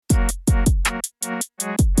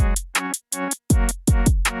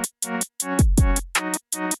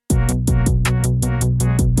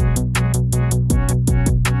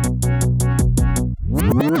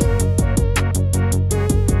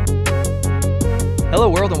Hello,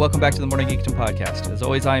 world, and welcome back to the Morning Geekdom podcast. As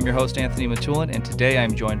always, I am your host, Anthony Matulin, and today I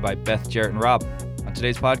am joined by Beth, Jarrett, and Rob. On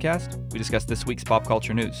today's podcast, we discuss this week's pop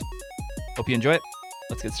culture news. Hope you enjoy it.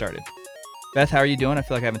 Let's get started. Beth, how are you doing? I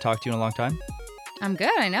feel like I haven't talked to you in a long time. I'm good.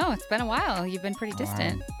 I know. It's been a while. You've been pretty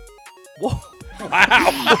distant. Whoa.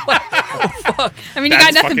 Wow. Fuck. I mean, you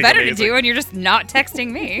got That's nothing better amazing. to do, and you're just not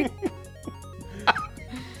texting me.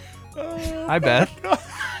 Hi, Beth.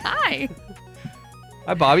 Hi.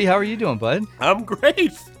 Hi, Bobby. How are you doing, bud? I'm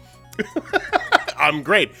great. I'm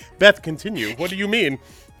great. Beth, continue. What do you mean?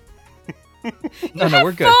 No,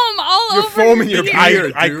 we're good. Foam all You're over foaming your me.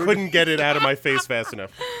 beard, I dude. couldn't get it out of my face fast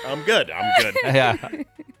enough. I'm good.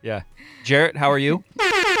 Yeah. Jarrett, how are you?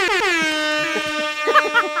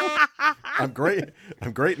 I'm great.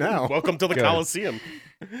 I'm great now. Welcome to the Good. Coliseum.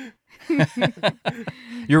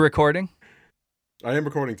 You're recording? I am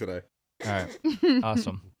recording today. All right.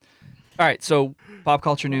 Awesome. All right, so pop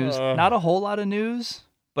culture news. Not a whole lot of news,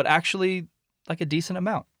 but actually like a decent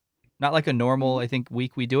amount. Not like a normal, I think,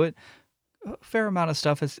 week we do it. A fair amount of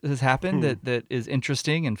stuff has happened that is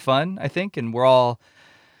interesting and fun, I think, and we're all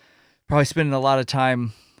probably spending a lot of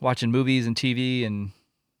time watching movies and TV, and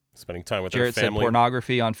Spending time with Jarrett our said family.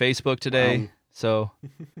 pornography on Facebook today, so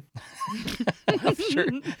I'm sure.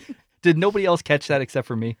 Did nobody else catch that except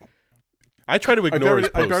for me? I try to ignore his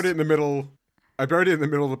I buried posts. it in the middle. I buried it in the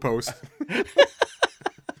middle of the post.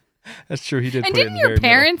 That's true, he did And put it in didn't the your very middle.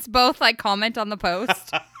 parents both comment on the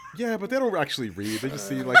post? Yeah, but they don't actually read. They just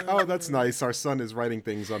see like, oh, that's nice. Our son is writing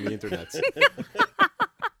things on the internet.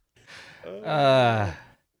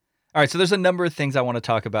 All right, so there's a number of things I want to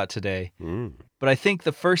talk about today. But I think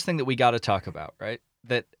the first thing that we got to talk about, right,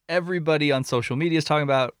 that everybody on social media is talking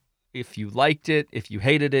about, if you liked it, if you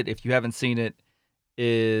hated it, if you haven't seen it,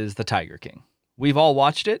 is The Tiger King. We've all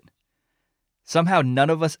watched it. Somehow none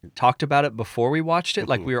of us talked about it before we watched it.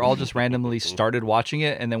 Like we were all just randomly started watching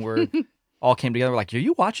it, and then we're all came together. We're like, are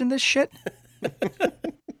you watching this shit?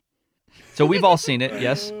 So we've all seen it.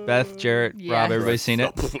 Yes, Beth, Jarrett, Yes. Rob, everybody's seen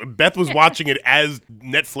it. Beth was watching it as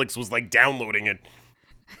Netflix was like downloading it.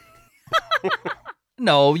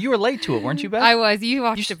 No, you were late to it, weren't you, Beth? I was. You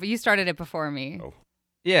watched it, but you started it before me. Oh.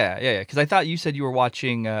 Yeah. Because I thought you said you were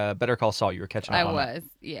watching Better Call Saul. You were catching up I on that. was.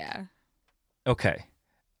 Yeah. Okay.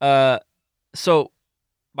 So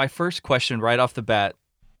my first question right off the bat,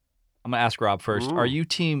 I'm going to ask Rob first. Ooh. Are you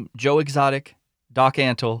team Joe Exotic, Doc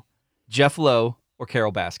Antle, Jeff Lowe, or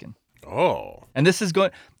Carol Baskin? Oh. And this is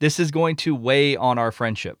going to weigh on our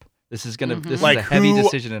friendship. This is Mhm. a heavy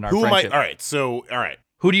decision in our who friendship. All right.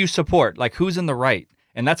 Who do you support? Like, who's in the right?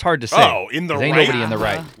 And that's hard to say. Oh, in the 'cause right. ain't nobody in the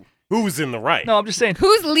right. Who's in the right? No, I'm just saying,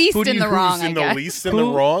 Who's least Who do in you- the wrong, Who's in I the guess? least in the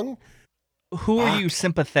Who- wrong? who are you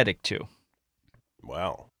sympathetic to?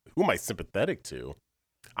 Wow. Who am I sympathetic to?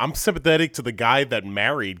 I'm sympathetic to the guy that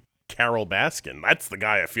married Carol Baskin. That's the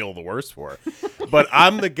guy I feel the worst for. But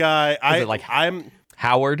I'm the guy. I'm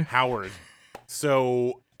Howard? Howard.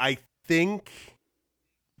 So I think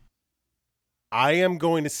I am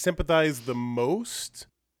going to sympathize the most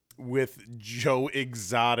with Joe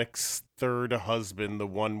Exotic's third husband, the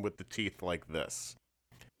one with the teeth like this.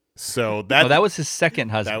 So That was his second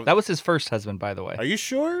husband. that- That was his first husband, by the way. Are you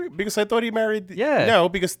sure? Because I thought he married. Yeah. No,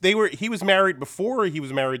 because he was married before he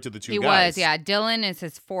was married to the two He guys. was, yeah. Dylan is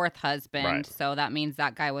his fourth husband, Right. so that means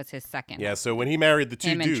that guy was his second. Yeah. So when he married the two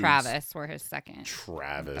Him dudes, and Travis were his second.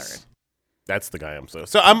 Travis. Third. That's the guy I'm so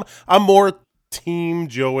I'm more team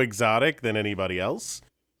Joe Exotic than anybody else.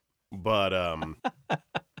 But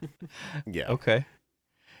yeah. Okay.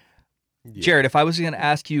 Yeah. Jared, if I was going to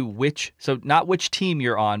ask you not which team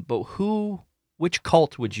you're on, but which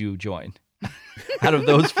cult would you join? Out of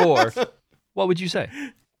those four, what would you say?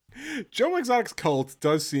 Joe Exotic's cult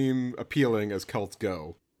does seem appealing as cults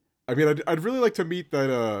go. I mean, I'd really like to meet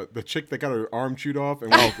that the chick that got her arm chewed off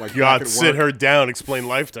and was like, God, back at sit work. her down, explain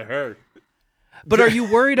life to her. But are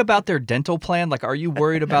you worried about their dental plan? Like, are you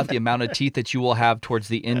worried about the amount of teeth that you will have towards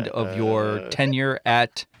the end of your tenure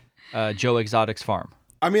at Joe Exotic's farm?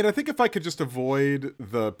 I mean, I think if I could just avoid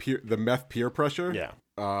the meth peer pressure, Yeah.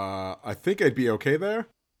 I think I'd be okay there.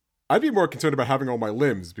 I'd be more concerned about having all my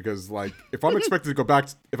limbs because, like, if I'm expected to go back,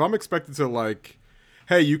 if I'm expected to, like,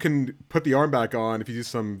 hey, you can put the arm back on if you do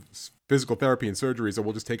some physical therapy and surgery, so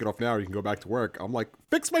we'll just take it off now. You can go back to work. I'm like,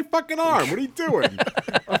 fix my fucking arm. What are you doing?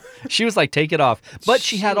 She was like, take it off. But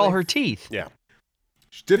she had all her teeth. Yeah.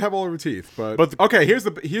 She did have all her teeth, but okay. Here's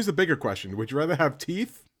the bigger question: would you rather have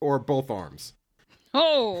teeth or both arms?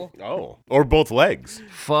 Oh. Oh. Or both legs.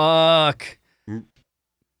 Fuck.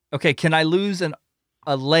 Okay, can I lose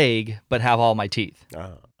a leg but have all my teeth?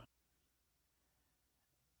 Ah.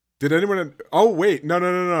 Did anyone? Oh wait,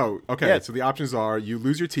 no. Okay, Yeah. so the options are: you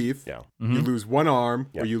lose your teeth, Yeah. Mm-hmm. you lose one arm,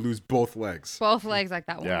 Yeah. or you lose both legs. Both legs like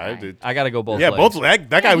that one Yeah, I guy. did. I gotta go both. Yeah, legs. both leg.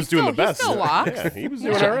 That guy he was doing still- the he best. still walks. Yeah, he was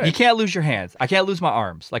doing Yeah. all right. You can't lose your hands. I can't lose my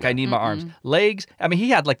arms. Like I need my arms, legs. I mean,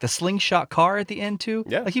 he had like the slingshot car at the end too.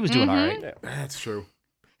 Yeah. Like he was doing all right. Yeah. That's true.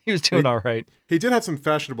 He was doing all right. He did have some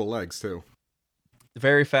fashionable legs too.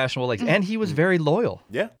 Very fashionable legs, and he was very loyal.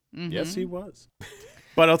 Yeah. Mm-hmm. Yes, he was.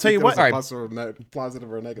 But I'll tell you That what. was a All right.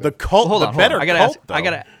 positive or negative. The cult. Hold the on, better I gotta cult. ask. I though-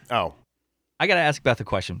 gotta. Oh. I gotta ask Beth a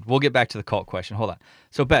question. We'll get back to the cult question. Hold on.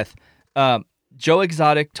 So Beth, Joe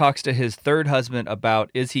Exotic talks to his third husband about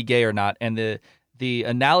is he gay or not, and the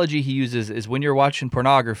analogy he uses is when you're watching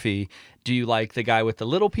pornography, do you like the guy with the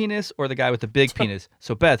little penis or the guy with the big penis?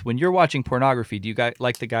 So Beth, when you're watching pornography, do you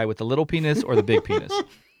like the guy with the little penis or the big penis?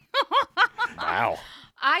 Wow.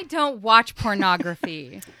 I don't watch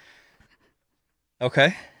pornography.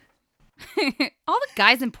 Okay. All the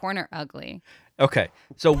guys in porn are ugly. Okay.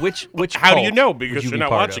 So which How do cult you know? would Because you you're be not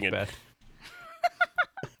part watching of, it. Beth?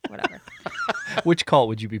 Whatever. Which cult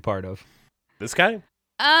would you be part of? This guy?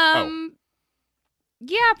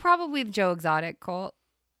 Yeah, probably the Joe Exotic cult.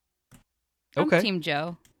 I'm Okay. Team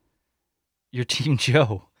Joe. You're Team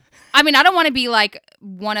Joe. I mean, I don't want to be like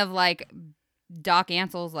one of like Doc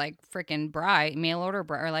Ansel's like freaking bride, mail order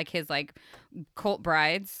bride, or like his like cult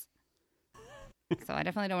brides. So I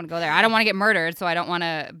definitely don't want to go there. I don't want to get murdered, so I don't want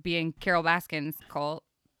to be in Carol Baskin's cult.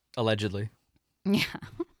 Allegedly. Yeah.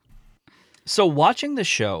 So watching the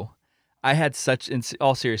show, I had such, in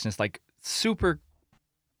all seriousness, like super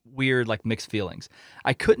weird, like mixed feelings.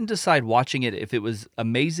 I couldn't decide watching it if it was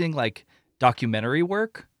amazing, like documentary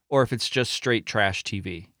work, or if it's just straight trash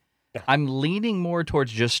TV. I'm leaning more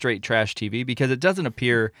towards just straight trash TV because it doesn't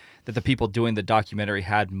appear that the people doing the documentary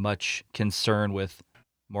had much concern with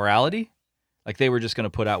morality. Like they were just going to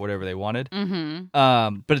put out whatever they wanted.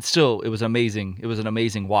 Mm-hmm. But it was amazing. It was an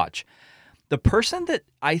amazing watch. The person that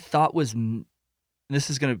I thought was, this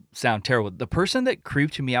is going to sound terrible, the person that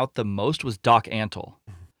creeped me out the most was Doc Antle.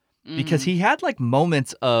 Because he had like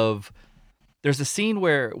moments of, there's a scene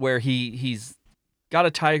where he's got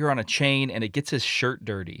a tiger on a chain and it gets his shirt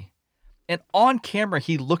dirty. And on camera,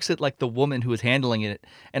 he looks at like the woman who was handling it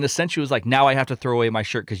and essentially was like, now I have to throw away my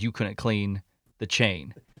shirt because you couldn't clean the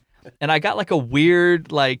chain. And I got like a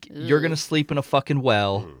weird, like, you're going to sleep in a fucking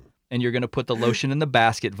well and you're going to put the lotion in the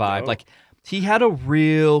basket vibe. No. Like, he had a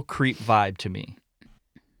real creep vibe to me.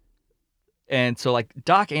 And so, like,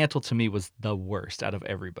 Doc Antle to me was the worst out of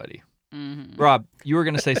everybody. Rob, you were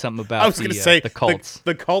going to say something about I was going to say the cults.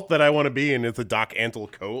 The cult that I want to be in is the Doc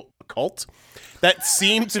Antle cult. That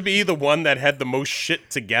seemed to be the one that had the most shit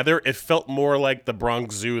together. It felt more like the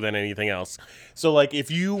Bronx Zoo than anything else. So, like,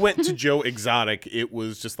 if you went to Joe Exotic, it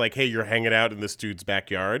was just like, hey, you're hanging out in this dude's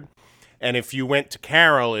backyard. And if you went to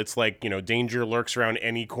Carol, it's like, you know, danger lurks around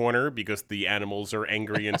any corner because the animals are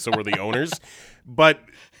angry and so are the owners.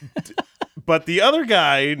 But the other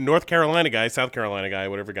guy, North Carolina guy, South Carolina guy,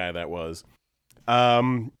 whatever guy that was,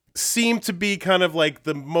 seemed to be kind of like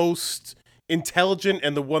the most intelligent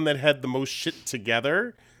and the one that had the most shit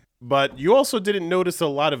together. But you also didn't notice a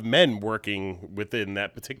lot of men working within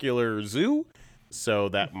that particular zoo. So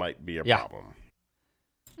that might be a problem.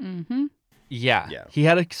 Mm-hmm. Yeah. Yeah. He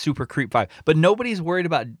had a super creep vibe. But nobody's worried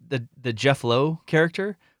about the Jeff Lowe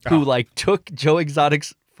character who like took Joe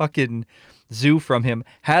Exotic's fucking zoo from him,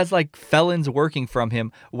 has like felons working from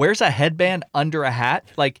him, wears a headband under a hat.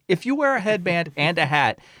 Like if you wear a headband and a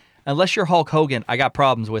hat, unless you're Hulk Hogan, I got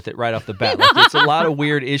problems with it right off the bat. Like it's a lot of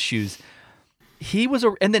weird issues. He was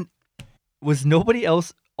and then was nobody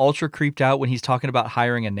else ultra creeped out when he's talking about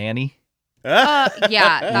hiring a nanny? Yeah,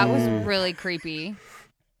 that was really creepy.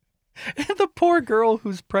 And the poor girl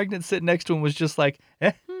who's pregnant sitting next to him was just like,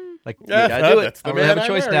 like, you gotta do it. That's the I don't really have a man I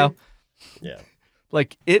choice married. now. Yeah.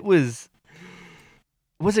 Like, it was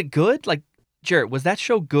it good? Like, Jarrett, was that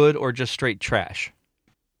show good or just straight trash?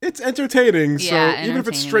 It's entertaining, so Yeah, even if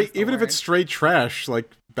it's entertaining straight, is the even if it's word. straight trash, like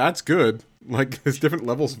that's good. Like there's different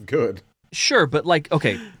levels of good. Sure, but like,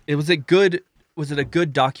 okay, was it a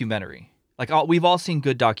good documentary? Like, we've all seen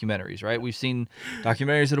good documentaries, right? We've seen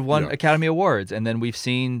documentaries that have won Yeah. Academy Awards, and then we've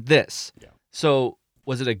seen this. Yeah. So,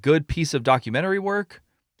 was it a good piece of documentary work,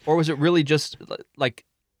 or was it really just like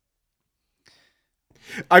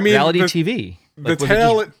I mean, reality the, TV? the Like, was it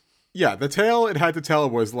tale, just- the tale it had to tell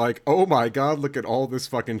was like, oh my god, look at all this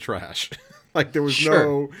fucking trash. Like there was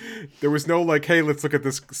Sure. no like, hey, let's look at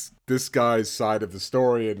this guy's side of the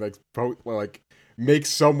story and like make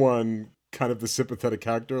someone kind of the sympathetic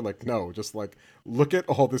character. Like no, just like look at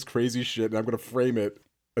all this crazy shit and I'm gonna frame it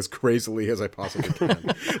as crazily as I possibly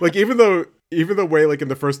can. Like even the way like in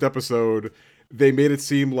the first episode they made it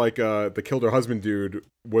seem like the killed her husband dude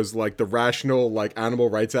was like the rational like animal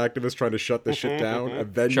rights activist trying to shut this shit down,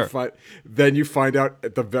 and then you find out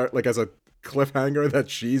at the like as a cliffhanger that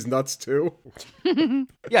she's nuts too.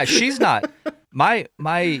 Yeah, she's not.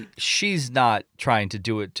 She's not trying to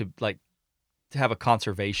do it to like to have a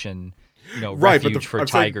conservation, right, refuge for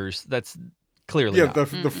tigers. That's clearly not.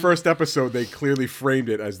 The first episode they clearly framed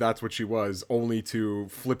it as that's what she was, only to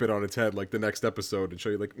flip it on its head like the next episode and show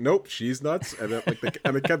you like, nope, she's nuts, and then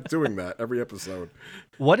and they kept doing that every episode.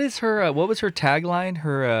 What is her? What was her tagline?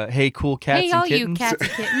 Her "Hey, cool cats hey, and all kittens." you cats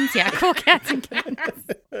and kittens, yeah, cool cats and kittens.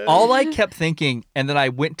 All I kept thinking, and then I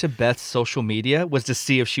went to Beth's social media, was to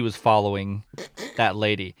see if she was following that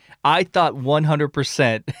lady. I thought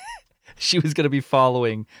 100%. She was going to be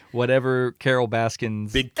following whatever Carol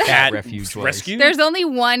Baskin's big cat refuge was. rescue. There's only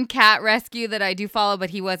one cat rescue that I do follow,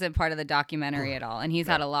 but he wasn't part of the documentary at all, and he's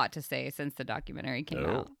had a lot to say since the documentary came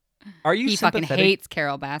out. Are you He sympathetic? fucking hates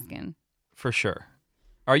Carol Baskin. For sure.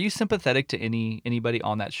 Are you sympathetic to anybody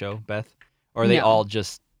on that show, Beth? Or are they No. all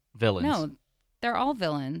just villains? No, they're all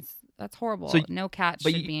villains. That's horrible. So- no cat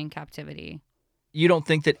but should you- be in captivity. You don't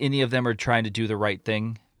think that any of them are trying to do the right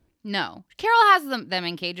thing? No. Carol has them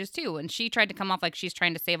in cages too, and she tried to come off like she's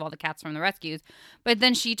trying to save all the cats from the rescues, but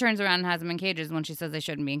then she turns around and has them in cages when she says they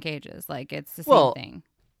shouldn't be in cages. Like, it's the same thing.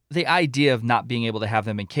 The idea of not being able to have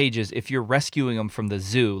them in cages, if you're rescuing them from the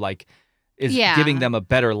zoo, like, is Yeah. giving them a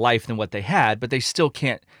better life than what they had, but they still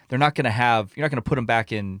can't. They're not going to have. You're not going to put them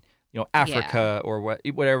back in, Africa or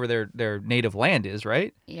whatever their native land is,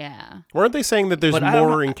 right? Yeah. Weren't they saying that there's But I don't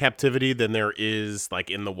more know- in captivity than there is like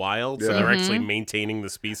in the wild? So Yeah. they're actually maintaining the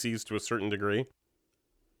species to a certain degree.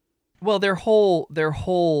 Well, their whole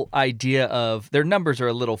idea of their numbers are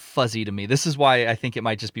a little fuzzy to me. This is why I think it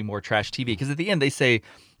might just be more trash TV, because at the end they say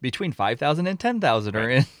between 5,000 and 10,000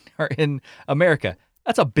 are in America.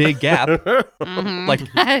 That's a big gap. Mhm.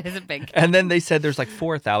 Like, that is a big. and then they said there's like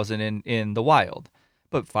 4,000 in the wild,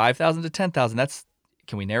 but 5,000 to 10,000.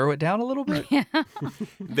 Can we narrow it down a little bit?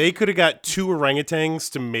 They could have got 2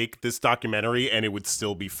 orangutans to make this documentary and it would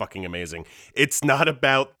still be fucking amazing. It's not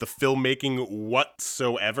about the filmmaking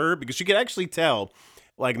whatsoever, because you can actually tell,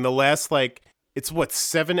 like in the last, like, it's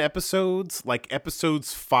 7 episodes? Like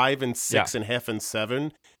episodes 5 and 6 and half and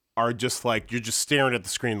 7 are just like, you're just staring at the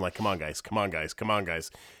screen like, come on guys, come on guys, come on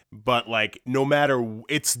guys. But like, no matter,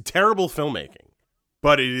 it's terrible filmmaking,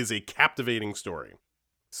 but it is a captivating story.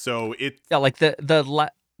 So Yeah, like the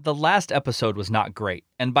last episode was not great,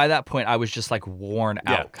 and by that point I was just like worn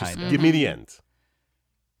out, just kind of. give me the end.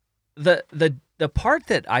 The part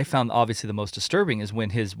that I found obviously the most disturbing is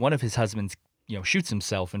when one of his husbands shoots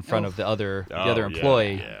himself in front of the other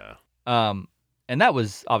employee. Yeah. And that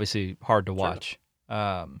was obviously hard to watch.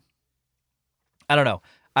 I don't know.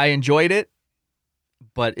 I enjoyed it,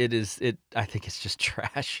 but I think it's just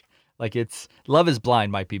trash. Like, Love is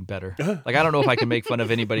Blind might be better. Like, I don't know if I can make fun of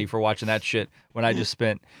anybody for watching that shit when I just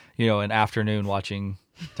spent, an afternoon watching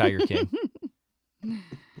Tiger King.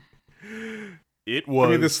 It was.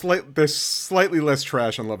 I mean, there's slightly less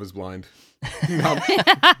trash on Love Is Blind.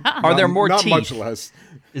 Are there more not teeth? much less.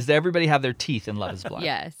 Does everybody have their teeth in Love is Blind?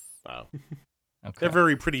 Yes. Wow. Okay. They're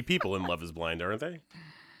very pretty people in Love Is Blind, aren't they?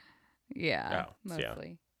 Yeah. Oh, yeah.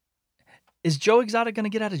 Mostly. Is Joe Exotic going to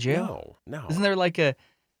get out of jail? No. Isn't there like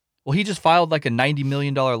well, he just filed like a $90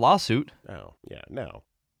 million lawsuit, No. Yeah. No.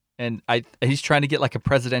 and he's trying to get like a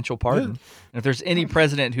presidential pardon. And if there's any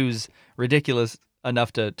president who's ridiculous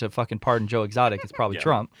enough to fucking pardon Joe Exotic, it's probably Yeah.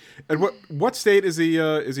 Trump. And what state is he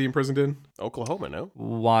imprisoned in? Oklahoma. No.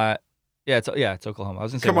 Why? Yeah, it's Oklahoma. I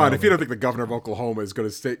was gonna say Come on, if you Wyoming. don't think the governor of Oklahoma is going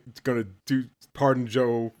to do pardon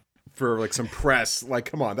Joe for like some press, like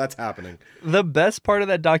come on, that's happening. The best part of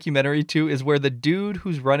that documentary too is where the dude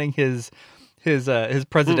who's running his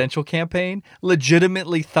presidential campaign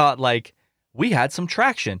legitimately thought like, we had some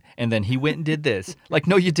traction, and then he went and did this. Like,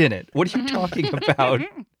 no, you didn't. What are you talking about?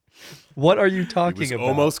 What are you He talking was about?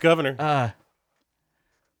 almost governor.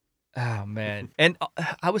 Oh man, and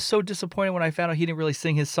I was so disappointed when I found out he didn't really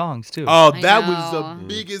sing his songs too. Oh, I that was know. the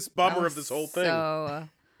biggest That bummer was of this whole thing. So,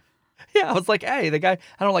 Yeah, I was like, hey, the guy,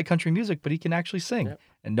 I don't like country music, but he can actually sing. Yep.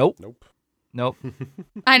 And nope. Nope.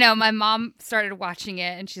 I know my mom started watching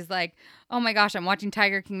it and she's like, "Oh my gosh, I'm watching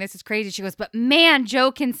Tiger King. This is crazy." She goes, "But man,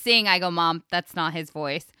 Joe can sing." I go, "Mom, that's not his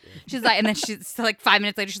voice." She's like, and then she's like 5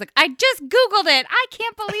 minutes later, she's like, "I just Googled it. I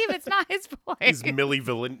can't believe it's not his He's voice." Millie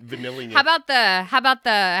Vanilli. How about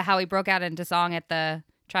how he broke out into song at the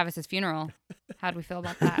Travis's funeral? How do we feel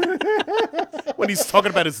about that? when he's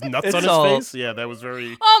talking about his nuts It's on his all- face? Yeah, that was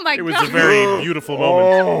very. Oh my It was god. a very beautiful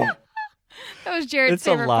moment. That was Jared's It's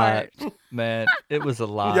a favorite lot, part. man. It was a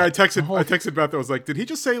lot. Yeah, I The texted. whole- I texted Beth. I was like, "Did he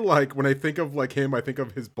just say like when I think of like him, I think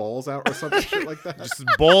of his balls out or something shit like that?" Just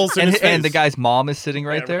balls in and, his face. and the guy's mom is sitting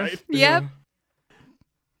right Yeah, there. right? Yep.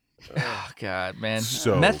 Oh God, man.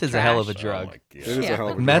 So Meth is a hell of a trash. drug. Oh my It God. is Yeah. a hell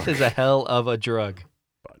of a Meth drug. is a hell of a drug.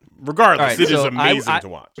 Regardless, All right, it is so amazing I- to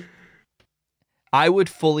watch. I would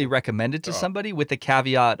fully recommend it to Oh. somebody with the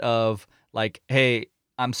caveat of like, hey,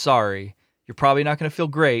 I'm sorry. You're probably not going to feel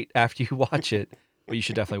great after you watch it, but you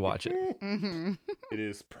should definitely watch it. Hmm. It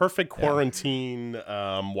is perfect quarantine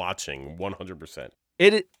watching, 100%.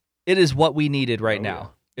 It is what we needed right Oh,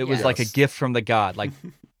 now. It Yeah. was like a Yes. gift from the god. Like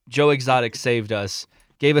Joe Exotic saved us,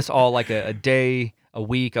 gave us all like a day, a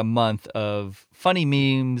week, a month of funny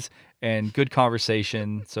memes and good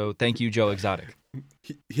conversation. So thank you, Joe Exotic.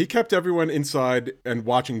 He kept everyone inside and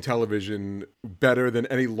watching television better than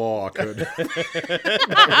any law could.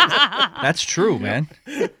 That's true, man.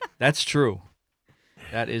 That's true.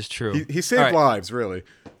 That is true. He saved All right. lives, really.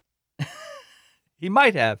 He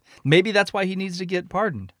might have. Maybe that's why he needs to get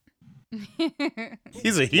pardoned.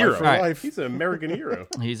 He's a hero. for Right. life. He's an American hero.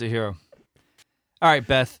 He's a hero. All right,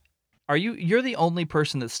 Beth. You're the only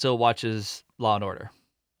person that still watches Law and Order.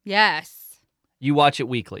 Yes. You watch it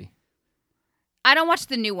weekly. I don't watch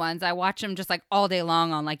the new ones. I watch them just like all day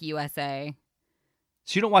long on like USA.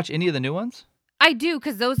 So you don't watch any of the new ones? I do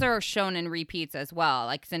because those are shown in repeats as well,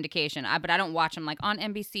 like syndication. But I don't watch them like on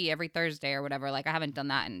NBC every Thursday or whatever. Like I haven't done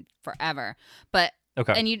that in forever. But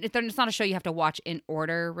Okay. and it's not a show you have to watch in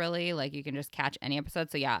order really. Like you can just catch any episode.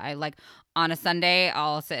 So yeah, I like on a Sunday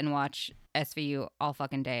I'll sit and watch SVU all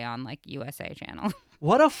fucking day on like USA channel.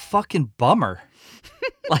 What a fucking bummer.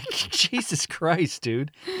 Like, Jesus Christ, dude.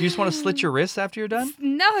 You just want to slit your wrists after you're done?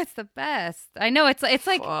 No, it's the best. I know it's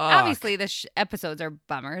like Fuck. obviously the episodes are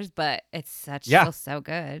bummers, but it's Yeah. still so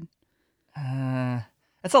good.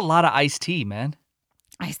 That's a lot of iced tea, man.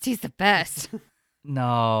 Ice-T's the best.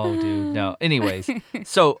 No, dude, no. Anyways,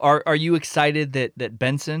 so are you excited that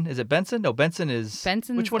Benson, is it Benson? No, Benson is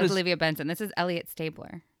Benson's which one is Olivia Benson. This is Elliot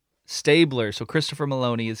Stabler. Stabler? So Christopher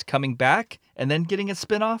Maloney is coming back and then getting a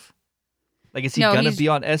spin-off? Like, is he No, gonna he's- be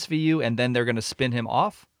on SVU and then they're gonna spin him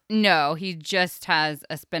off? No, he just has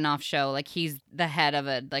a spin-off show. Like he's the head of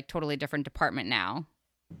a like totally different department now.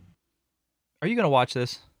 Are you gonna watch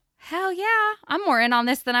this? Hell yeah. I'm more in on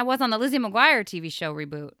this than I was on the Lizzie McGuire TV show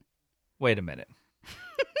reboot. Wait a minute.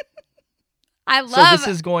 I So love this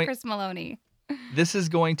is going Chris Maloney. this is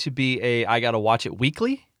going to be I gotta watch it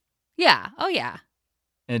weekly, Yeah. Oh yeah.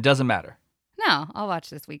 and it doesn't matter. No, I'll watch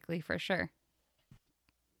this weekly for sure.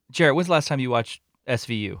 Jared, when's the last time you watched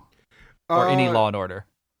SVU or any Law and Order?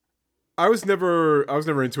 I was never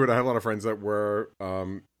into it. I had a lot of friends that were.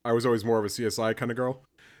 I was always more of a CSI kind of girl,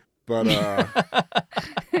 but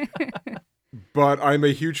but I'm a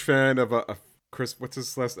huge fan of Chris. What's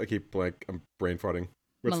his last? I keep I'm brain farting.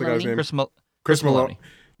 What's the guy's Maloney? name? Chris Maloney. Maloney.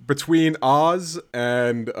 Between Oz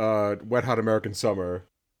and Wet Hot American Summer,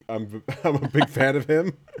 I'm a big fan of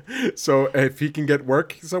him. So if he can get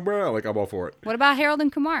work somewhere, I'm all for it. What about Harold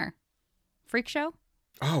and Kumar? Freak Show?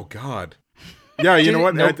 Oh God. Yeah, you know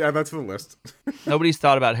what? Nope. Add that to the list. Nobody's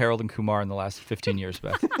thought about Harold and Kumar in the last 15 years,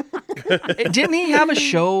 Beth. Didn't he have a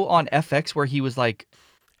show on FX where he was like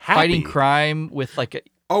fighting Happy. crime with like a...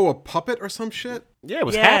 Oh, a puppet or some shit? Yeah, it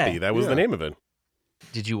was Yeah. Happy. That was Yeah. the name of it.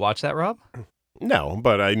 Did you watch that, Rob? No,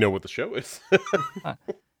 but I know what the show is.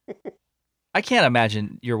 I can't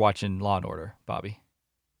imagine you're watching Law and Order, Bobby.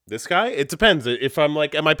 This guy? It depends. If I'm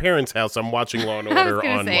like at my parents' house, I'm watching Law and I was Order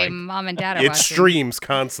gonna on say like mom and dad are it watching. streams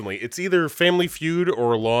constantly. It's either Family Feud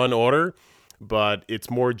or Law and Order, but it's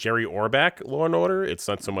more Jerry Orbach Law and Order. It's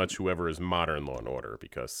not so much whoever is modern Law and Order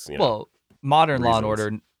because Well, modern Law and reasons.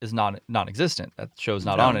 Order is non-existent. That show's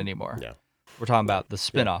not No. on anymore. Yeah. We're talking about the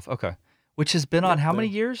spin-off. Okay. Which has been on how many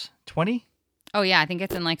yeah. years? 20? Oh yeah, I think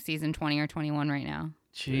it's in like season 20 or 21 right now.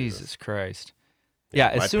 Jesus Christ.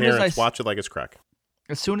 Yeah, my as soon as parents watch it like it's crack.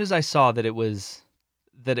 as soon as I saw that it was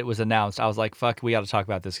announced, I was like, "Fuck, we got to talk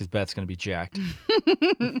about this because Beth's gonna be jacked."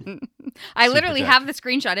 I Super literally jacked. have the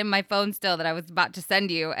screenshot in my phone still that I was about to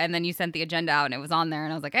send you, and then you sent the agenda out, and it was on there,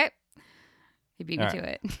 and I was like, "Hey," he beat me All to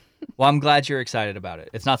it. Well, I'm glad you're excited about it.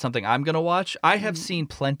 It's not something I'm gonna watch. I have Mm-hmm. seen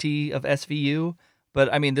plenty of SVU,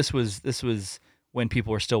 but I mean, this was when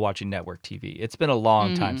people were still watching network TV. It's been a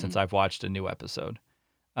long time Mm-hmm. since I've watched a new episode.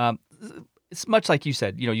 It's much like you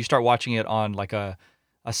said. You start watching it on like a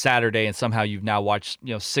Saturday, and somehow you've now watched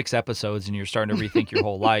 6 episodes, and you're starting to rethink your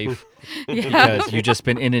whole life Yeah. because you've just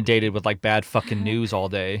been inundated with like bad fucking news all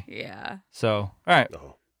day. Yeah. So, all right,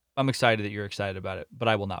 No. I'm excited that you're excited about it, but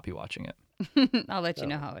I will not be watching it. I'll let you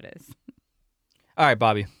know how it is. All right,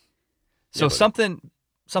 Bobby. So Yeah, buddy.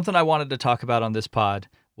 something I wanted to talk about on this pod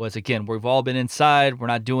was, again, we've all been inside. We're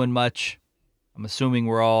not doing much. I'm assuming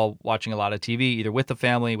we're all watching a lot of TV, either with the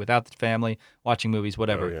family, without the family, watching movies,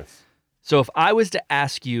 whatever. Oh, yes. So if I was to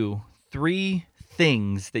ask you 3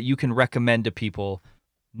 things that you can recommend to people,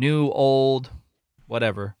 new, old,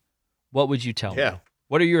 whatever, what would you tell me?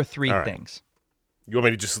 What are your 3 things? You want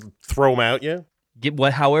me to just throw them out, yeah?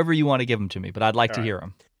 However you want to give them to me, but I'd like to hear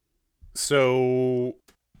them. So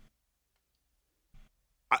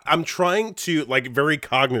I'm trying to, like, very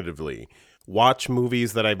cognitively watch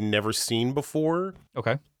movies that I've never seen before.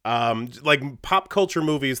 Okay. Like pop culture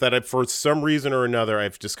movies that for some reason or another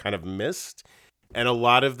I've just kind of missed. And a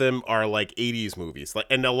lot of them are like 80s movies.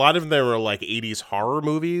 And a lot of them are like 80s horror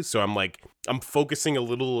movies. So I'm focusing a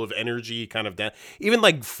little of energy kind of down. Even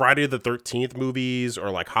like Friday the 13th movies or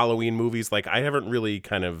like Halloween movies. Like I haven't really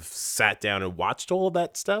kind of sat down and watched all of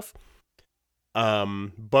that stuff.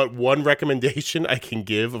 But one recommendation I can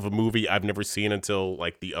give of a movie I've never seen until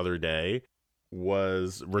like the other day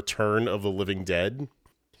was Return of the Living Dead.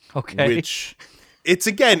 Okay. Which it's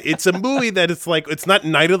a movie that it's like, it's not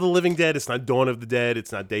Night of the Living Dead, it's not Dawn of the Dead,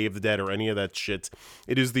 it's not Day of the Dead or any of that shit.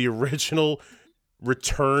 It is the original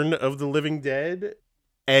Return of the Living Dead,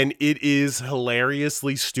 and it is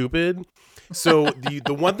hilariously stupid. So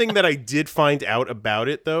the one thing that I did find out about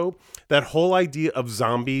it, though, that whole idea of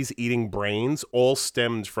zombies eating brains all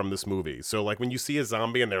stemmed from this movie. So like when you see a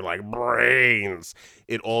zombie and they're like brains,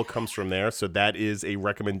 it all comes from there. So that is a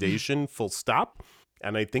recommendation, full stop.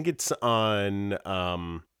 And I think it's on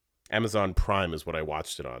Amazon Prime is what I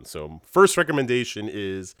watched it on. So first recommendation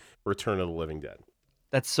is Return of the Living Dead.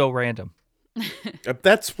 That's so random.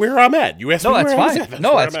 That's where I'm at. You asked me that's where fine. I was at. That's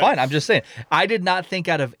no, where that's I'm at. fine. I'm just saying. I did not think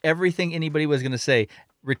out of everything anybody was going to say,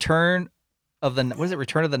 Return of the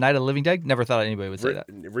Night of the Living Dead? Never thought anybody would say that.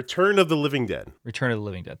 Return of the Living Dead. Return of the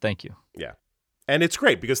Living Dead. Thank you. Yeah. And it's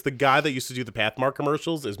great because the guy that used to do the Pathmark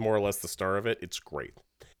commercials is more or less the star of it. It's great.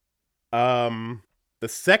 The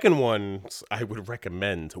second one I would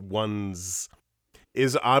recommend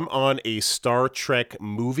is I'm on a Star Trek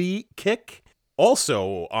movie kick.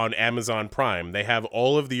 Also on Amazon Prime. They have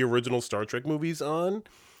all of the original Star Trek movies on.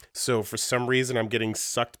 So for some reason, I'm getting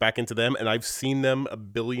sucked back into them. And I've seen them a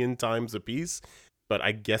billion times a piece. But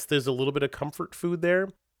I guess there's a little bit of comfort food there.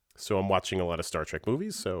 So I'm watching a lot of Star Trek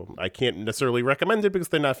movies. So I can't necessarily recommend it because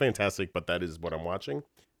they're not fantastic. But that is what I'm watching.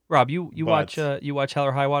 Rob, you watch Hell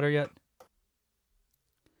or High Water yet?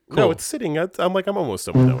 Cool. No, it's sitting. I'm almost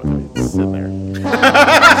done with it. It's sitting there.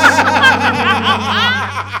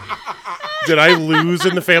 Did I lose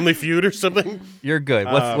in the Family Feud or something? You're good.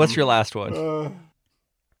 What's your last one?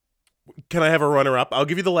 Can I have a runner-up? I'll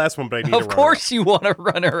give you the last one, but I need a runner-up. Of course you want a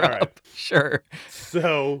runner-up. Right. Sure.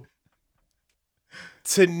 So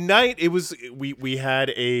tonight we had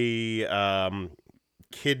a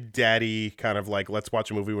kid daddy kind of like, let's watch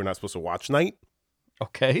a movie we're not supposed to watch night.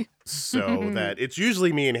 Okay. So that it's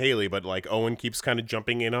usually me and Haley, but like Owen keeps kind of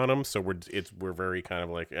jumping in on him, so we're very kind of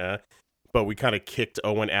like but we kind of kicked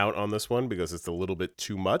Owen out on this one because it's a little bit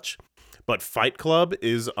too much. But Fight Club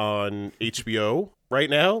is on HBO right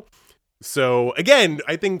now. So again,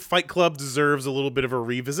 I think Fight Club deserves a little bit of a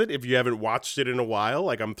revisit if you haven't watched it in a while.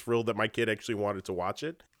 Like I'm thrilled that my kid actually wanted to watch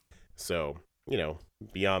it. So,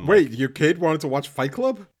 beyond Wait, your kid wanted to watch Fight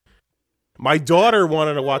Club? My daughter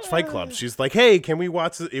wanted to watch Fight Club. She's like, "Hey, can we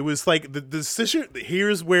watch it?" It was like the decision.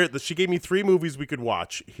 Here's where she gave me 3 movies we could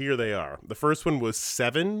watch. Here they are. The first one was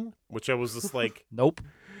Seven, which I was just like, nope,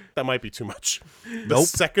 that might be too much. The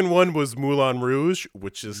second one was Moulin Rouge,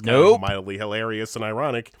 which is kind of mildly hilarious and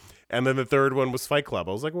ironic. And then the third one was Fight Club.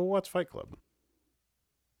 I was like, well, watch Fight Club.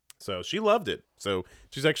 So she loved it. So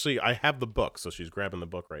she's actually, I have the book, so she's grabbing the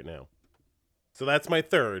book right now. So that's my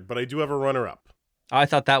third, but I do have a runner-up. I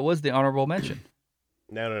thought that was the honorable mention.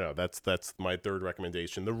 No. That's my third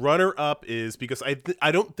recommendation. The runner-up is because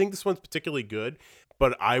I don't think this one's particularly good,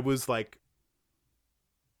 but I was like,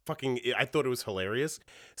 I thought it was hilarious.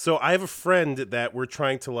 So I have a friend that we're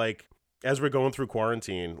trying to like, as we're going through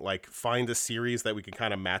quarantine, like find a series that we can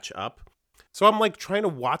kind of match up. So I'm like trying to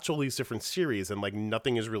watch all these different series and like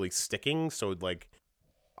nothing is really sticking. So like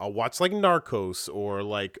I'll watch like Narcos or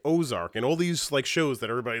like Ozark and all these like shows that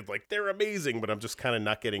everybody's like, they're amazing, but I'm just kind of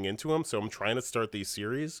not getting into them. So I'm trying to start these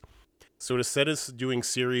series. So instead of doing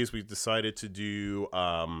series, we've decided to do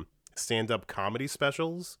stand-up comedy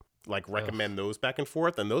specials, like recommend those back and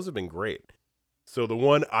forth. And those have been great. So the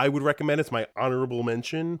one I would recommend, it's my honorable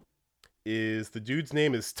mention, is the dude's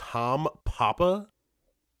name is Tom Papa.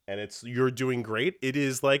 and it's You're Doing Great. It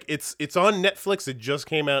is like it's on Netflix. It just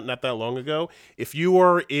came out not that long ago. If you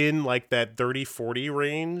are in like that 30-40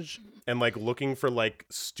 range and like looking for like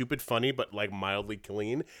stupid funny but like mildly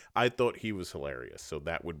clean, I thought he was hilarious. So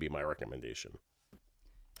that would be my recommendation.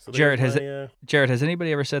 So Jared, there's Jared, has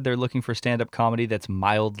anybody ever said they're looking for stand-up comedy that's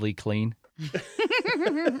mildly clean?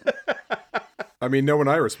 I mean, no one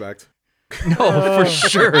I respect. No, for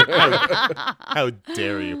sure. How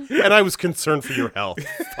dare you? And I was concerned for your health.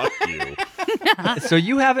 Fuck you. So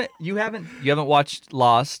you haven't watched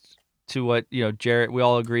Lost, to what Jared? We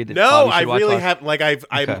all agree that No, Bobby I should watch really Lost. have. Like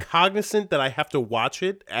I'm Okay. cognizant that I have to watch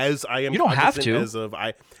it as I am. You don't have cognizant to. As of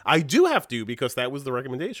I do have to because that was the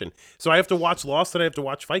recommendation. So I have to watch Lost and I have to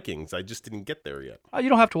watch Vikings. I just didn't get there yet. Oh, you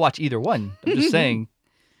don't have to watch either one. I'm just saying.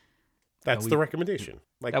 That's the recommendation.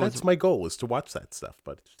 Like that was- that's my goal is to watch that stuff,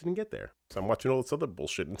 but I just didn't get there. So I'm watching all this other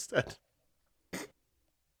bullshit instead.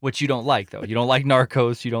 Which you don't like, though. You don't like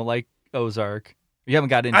Narcos. You don't like Ozark. You haven't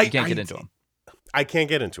got into. You can't get into them. I can't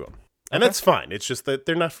get into them, and that's fine. It's just that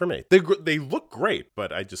they're not for me. They look great,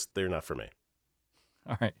 but they're not for me.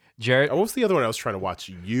 All right, Jared. What was the other one I was trying to watch?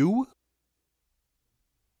 You?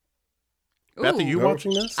 Beth, are you Ooh.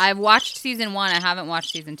 watching this? I've watched season 1. I haven't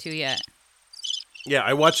watched season 2 yet. Yeah,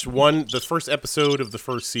 I watched the first episode of the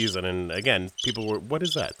first season, and again, people were, "What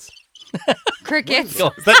is that? Crickets.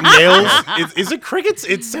 Is that nails? Is it crickets?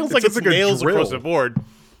 It sounds like it's sounds like a nails across drill. the board."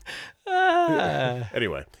 Ah.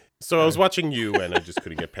 Anyway, so I was watching You, and I just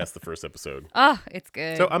couldn't get past the first episode. Oh, it's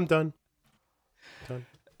good. So I'm done.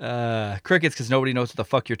 Crickets, because nobody knows what the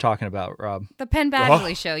fuck you're talking about, Rob. the Penn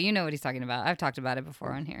Badgley show. You know what he's talking about. I've talked about it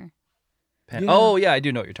before on here. Oh yeah, I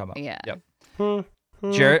do know what you're talking about. Yeah. Yep.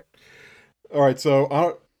 Jared. All right,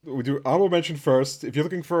 so we do honorable mention first. If you're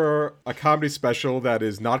looking for a comedy special that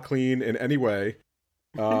is not clean in any way,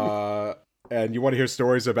 and you want to hear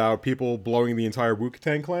stories about people blowing the entire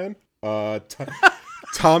Wu-Tang Clan,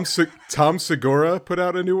 Tom Segura put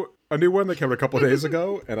out a new one that came out a couple of days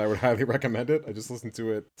ago, and I would highly recommend it. I just listened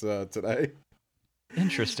to it today.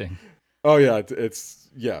 Interesting. Oh yeah, it's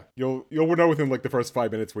you'll know within like the first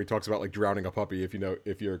 5 minutes where he talks about like drowning a puppy if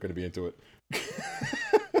you're going to be into it.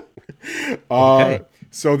 Okay.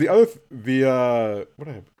 So the what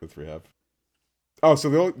I have the three have. Oh, so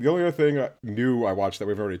the only other thing new I watched that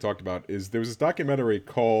we've already talked about is there was this documentary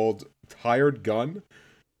called Hired Gun.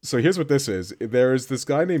 So here's what this is. There's this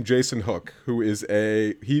guy named Jason Hook who is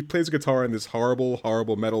he plays guitar in this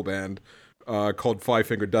horrible metal band called Five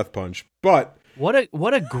Finger Death Punch. But What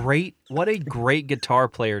a great guitar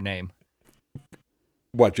player name.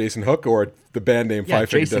 what, Jason Hook or the band name Yeah, Five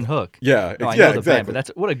Finger Jason Death? Hook. Yeah, No, I yeah, know the exactly. band, but that's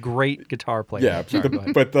what a great guitar player. Yeah, Sorry, go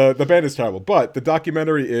ahead. but the band is terrible. But the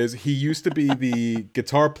documentary is he used to be the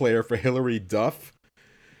guitar player for Hillary Duff.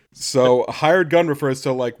 So hired gun refers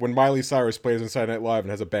to like when Miley Cyrus plays in Saturday Night Live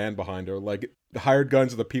and has a band behind her. Like the hired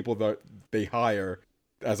guns are the people that they hire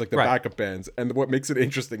as like the Right. backup bands. And what makes it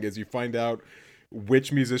interesting is you find out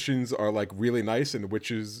which musicians are like really nice and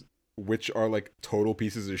which are like total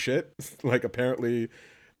pieces of shit. Like apparently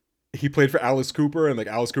he played for Alice Cooper, and like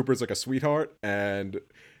Alice Cooper is like a sweetheart, and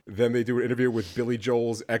then they do an interview with Billy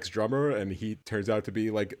Joel's ex-drummer, and he turns out to be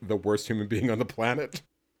like the worst human being on the planet.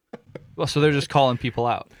 Well, so they're just calling people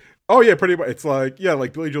out. Oh yeah, pretty much. It's like, yeah,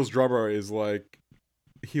 like Billy Joel's drummer is like,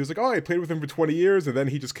 he was like, oh, I played with him for 20 years, and then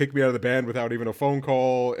he just kicked me out of the band without even a phone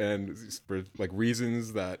call, and for like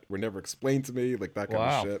reasons that were never explained to me, like that kind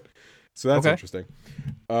Wow. of shit. So that's Okay. interesting.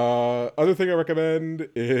 Other thing I recommend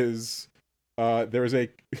is there is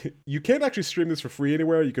you can't actually stream this for free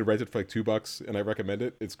anywhere. You could rent it for like $2, and I recommend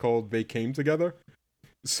it. It's called They Came Together.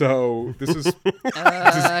 So this is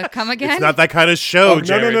Come again? It's not that kind of show, no.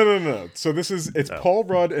 Jared. So it's Paul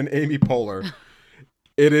Rudd and Amy Poehler.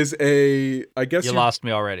 It is I guess You lost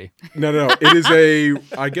me already. No. It is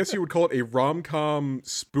I guess you would call it a rom-com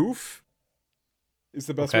spoof. Is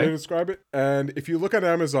the best way Okay. to describe it. And if you look on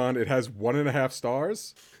Amazon, it has 1.5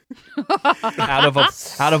 stars Out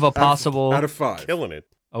of a possible. out of 5. Killing it.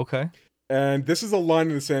 Okay. And this is a line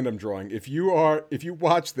in the sand I'm drawing. If you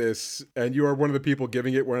watch this and you are one of the people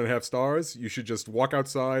giving it 1.5 stars, you should just walk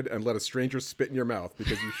outside and let a stranger spit in your mouth,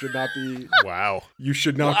 because you should not be Wow. be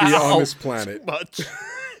on this planet. Much.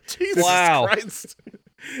 Jesus Wow. Christ.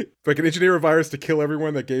 If I could engineer a virus to kill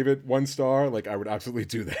everyone that gave it 1 star, like I would absolutely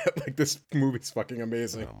do that. Like this movie's fucking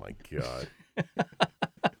amazing. Oh my God.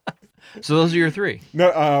 So those are your 3. No,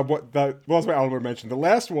 that was my honorable mention. The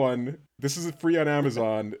last one, this is free on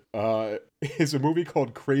Amazon, is a movie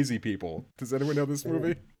called Crazy People. Does anyone know this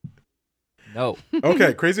movie? No.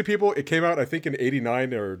 Okay, Crazy People. It came out, I think, in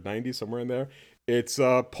 89 or 90, somewhere in there. It's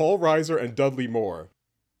Paul Reiser and Dudley Moore.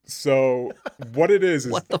 So what it is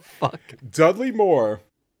What the fuck? Dudley Moore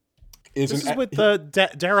is This an is with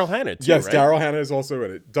Daryl Hannah, too, yes, right? Daryl Hannah is also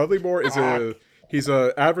in it. Dudley Moore is he's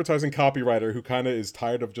a advertising copywriter who kind of is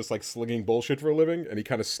tired of just like slinging bullshit for a living, and he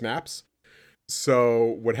kind of snaps.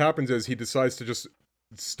 So what happens is he decides to just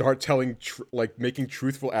start telling making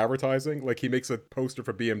truthful advertising. Like he makes a poster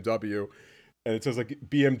for BMW, and it says like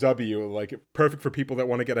BMW, like perfect for people that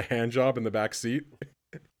want to get a hand job in the back seat.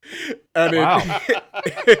 And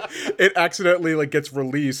it accidentally like gets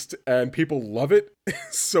released, and people love it.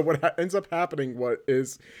 So what ends up happening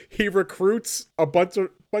is he recruits a bunch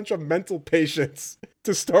of mental patients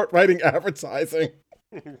to start writing advertising.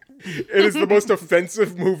 It is the most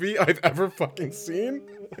offensive movie I've ever fucking seen.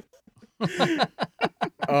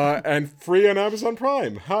 And free on Amazon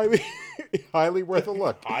Prime. Highly worth a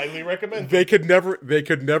look. Highly recommend. They could never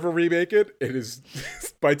remake it. It is,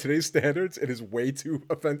 by today's standards, it is way too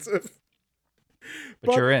offensive.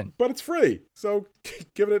 But you're in. But it's free, so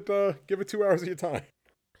give it 2 hours of your time.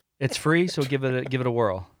 It's free, so give it a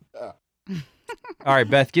whirl. All right,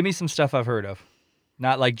 Beth, give me some stuff I've heard of.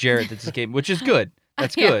 Not like Jared that just gave, which is good.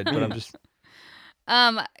 That's good, but I'm just.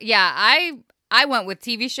 Yeah, I went with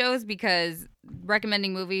TV shows because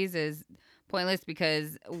recommending movies is pointless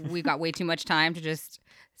because we've got way too much time to just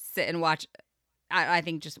sit and watch. I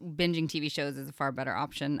think just binging TV shows is a far better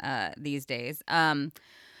option these days.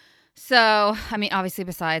 So, I mean, obviously,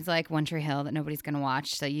 besides like One Tree Hill that nobody's going to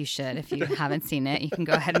watch, so you should. If you haven't seen it, you can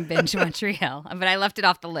go ahead and binge One Tree Hill. But I left it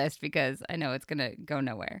off the list because I know it's going to go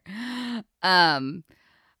nowhere.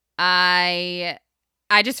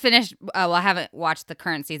 I just finished, well, I haven't watched the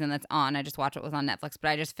current season that's on. I just watched what was on Netflix, but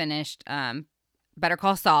I just finished Better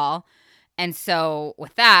Call Saul. And so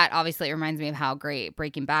with that, obviously, it reminds me of how great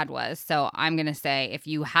Breaking Bad was. So I'm going to say if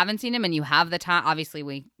you haven't seen him and you have the time, obviously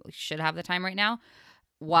we should have the time right now,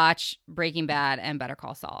 watch Breaking Bad and Better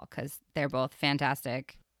Call Saul because they're both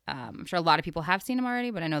fantastic. I'm sure a lot of people have seen them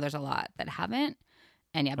already, but I know there's a lot that haven't.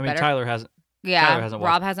 And yeah, I mean, Tyler hasn't. Yeah, Tyler hasn't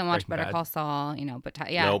Rob hasn't watched Breaking Better Bad. Call Saul,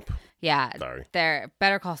 but yeah. Nope. Yeah, Sorry.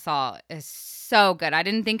 Better Call Saul is so good. I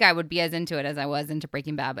didn't think I would be as into it as I was into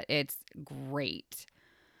Breaking Bad, but it's great.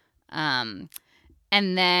 And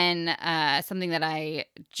then something that I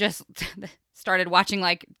just started watching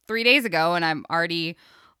like 3 days ago, and I'm already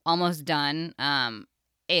almost done,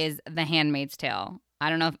 is The Handmaid's Tale. I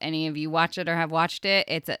don't know if any of you watch it or have watched it.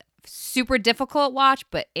 It's a super difficult watch,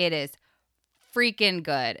 but it is freaking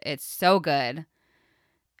good. It's so good.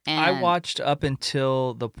 And I watched up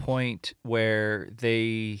until the point where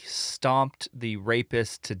they stomped the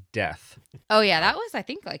rapist to death. Oh yeah, that was I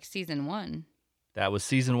think like season 1. That was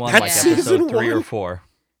season 1, That's like season episode 3 or one? 4.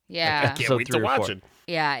 Yeah. I can't Episode wait 3 to or watch 4. it.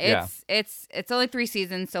 Yeah, it's only 3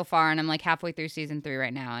 seasons so far, and I'm like halfway through season 3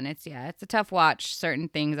 right now, and it's a tough watch. Certain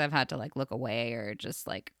things I've had to like look away or just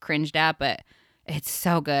like cringed at, but it's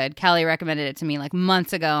so good. Kelly recommended it to me like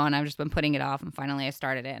months ago, and I've just been putting it off, and finally I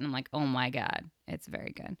started it, and I'm like, oh my god, it's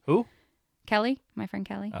very good. Who? Kelly, my friend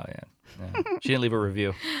Kelly. Oh, yeah. She didn't leave a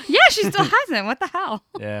review. Yeah, she still hasn't. What the hell?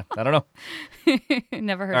 Yeah, I don't know.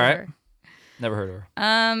 Never heard All of right. her. Never heard of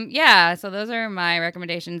her. Yeah, so those are my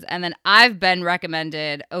recommendations. And then I've been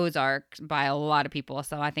recommended Ozark by a lot of people,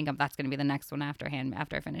 so I think that's going to be the next one after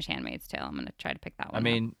I finish Handmaid's Tale. I'm going to try to pick that one I up.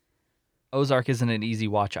 mean, Ozark isn't an easy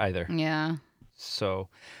watch either. Yeah. So,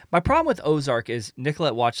 my problem with Ozark is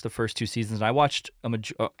Nicolette watched the first 2 seasons, and I watched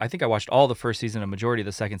I think I watched all the first season, a majority of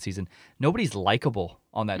the second season. Nobody's likable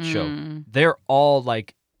on that show. They're all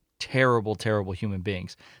like terrible, terrible human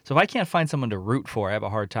beings. So if I can't find someone to root for, I have a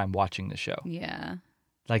hard time watching the show. Yeah.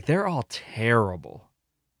 Like they're all terrible.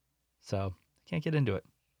 So I can't get into it.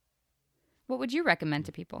 What would you recommend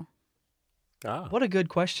to people? What a good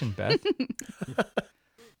question, Beth.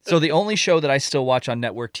 So the only show that I still watch on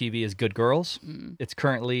network TV is Good Girls. It's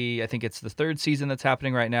currently, I think it's the 3rd season that's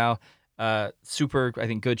happening right now. Super, I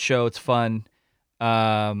think, good show. It's fun.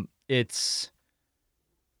 It's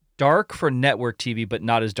dark for network TV, but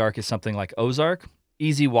not as dark as something like Ozark.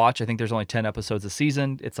 Easy watch. I think there's only 10 episodes a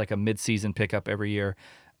season. It's like a mid-season pickup every year.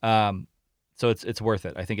 So it's worth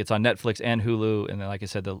it. I think it's on Netflix and Hulu. And then, like I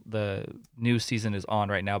said, the new season is on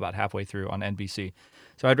right now, about halfway through on NBC.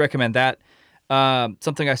 So I'd recommend that.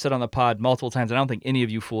 Something I said on the pod multiple times, and I don't think any of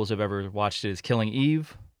you fools have ever watched it, is Killing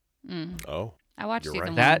Eve. Oh, I watched You're season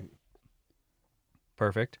right. 1. That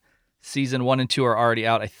perfect. Season 1 and 2 are already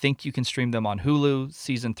out. I think you can stream them on Hulu.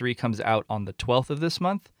 Season 3 comes out on the 12th of this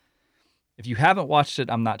month. If you haven't watched it,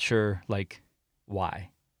 I'm not sure like why.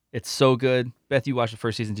 It's so good. Beth, you watched the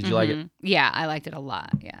first season. Did you like it? Yeah, I liked it a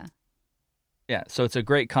lot. Yeah. Yeah. So it's a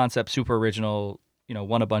great concept, super original.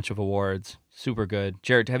 Won a bunch of awards. Super good.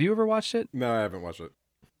 Jared, have you ever watched it? No, I haven't watched it.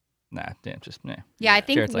 Nah, damn, just nah. Yeah, I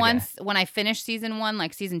think Jared's like, once when I finished season 1,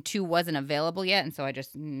 like season 2 wasn't available yet, and so I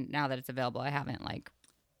just now that it's available, I haven't like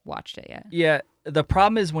watched it yet. Yeah, the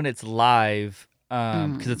problem is when it's live,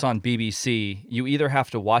 because it's on BBC, you either have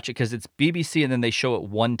to watch it because it's BBC and then they show it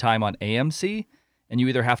one time on AMC, and you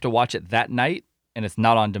either have to watch it that night and it's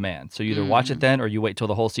not on demand. So you either watch it then or you wait till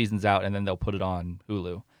the whole season's out and then they'll put it on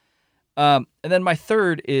Hulu. And then my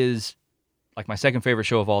third is like my second favorite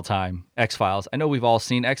show of all time, X-Files. I know we've all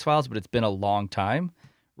seen X-Files, but it's been a long time.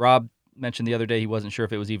 Rob mentioned the other day he wasn't sure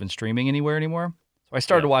if it was even streaming anywhere anymore. So I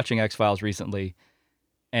started watching X-Files recently,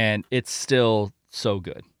 and it's still so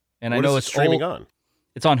good. And I know it's streaming old. on.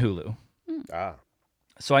 It's on Hulu. Ah.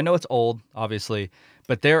 So I know it's old, obviously,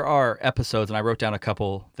 but there are episodes, and I wrote down a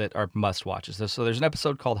couple that are must-watches. So there's an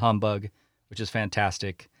episode called Humbug, which is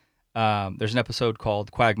fantastic. There's an episode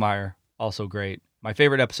called Quagmire, also great. My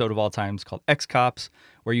favorite episode of all time is called X-Cops,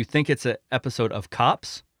 where you think it's an episode of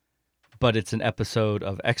Cops, but it's an episode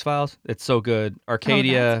of X-Files. It's so good.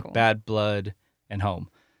 Arcadia, cool. Bad Blood, and Home.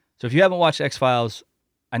 So if you haven't watched X-Files,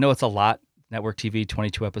 I know it's a lot. Network TV,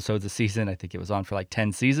 22 episodes a season. I think it was on for like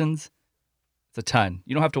 10 seasons. It's a ton.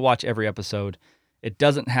 You don't have to watch every episode. It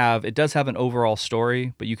does have an overall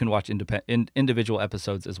story, but you can watch individual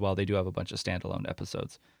episodes as well. They do have a bunch of standalone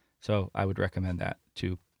episodes. So I would recommend that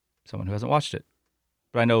to someone who hasn't watched it.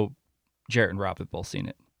 But I know Jarrett and Rob have both seen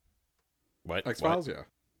it. What? X-Files, What? yeah.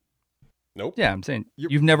 Nope. Yeah, I'm saying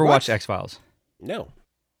you've never watched X-Files. No.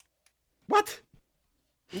 What?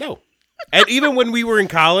 No. And even when we were in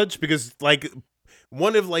college, because like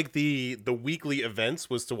one of like the weekly events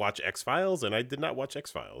was to watch X-Files, and I did not watch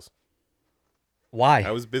X-Files. Why?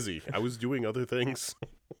 I was busy. I was doing other things.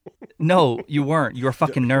 No, you weren't. You're a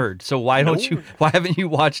fucking nerd. So why haven't you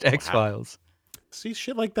watched X-Files? See,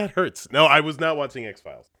 shit like that hurts. No, I was not watching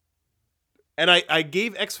X-Files. And I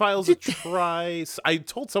gave X-Files a try. I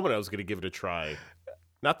told someone I was going to give it a try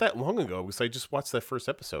not that long ago because I just watched that first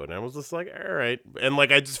episode and I was just like, all right. And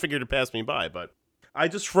like I just figured it passed me by, but I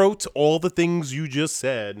just wrote all the things you just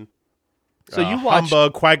said. So you watched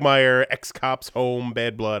Humbug, Quagmire, X-Cops, Home,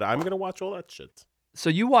 Bad Blood. I'm going to watch all that shit. So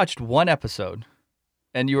you watched one episode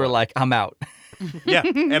and you were like, I'm out. Yeah,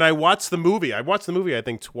 and I watched the movie. I watched the movie I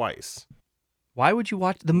think twice. Why would you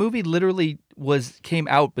watch the movie? Literally came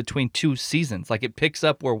out between two seasons. Like it picks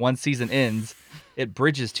up where one season ends. It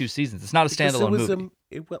bridges two seasons. It's not a standalone movie.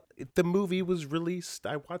 The movie was released.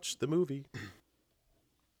 I watched the movie.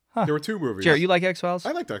 Huh. There were two movies. Jared, you like X-Files?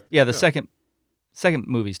 I like that. Yeah, the second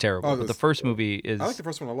movie's terrible. Oh, but the first movie is I like the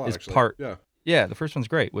first one a lot, is actually. Yeah, the first one's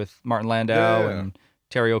great with Martin Landau and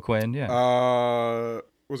Terry O'Quinn. Yeah. What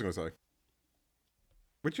was I going to say?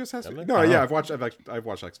 Which just has Didn't No, I? yeah, I've watched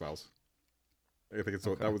X-Files. I think it's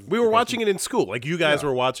that was We were watching it in school. Like you guys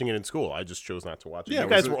were watching it in school. I just chose not to watch it. Yeah, You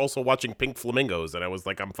guys were also watching Pink Flamingos, and I was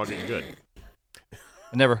like, I'm fucking good.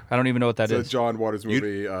 I don't even know what that It's is. a John Waters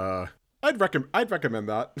movie. I'd recommend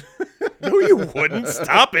that. No, you wouldn't.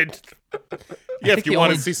 Stop it. Yeah, if think you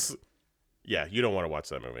want to the see. Yeah, you don't want to watch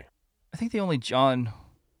that movie. I think the only John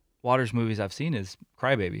Waters movies I've seen is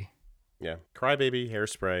Crybaby. Yeah, Crybaby,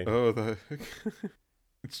 Hairspray. Oh,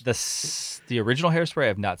 The original Hairspray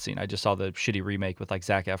I've not seen. I just saw the shitty remake with like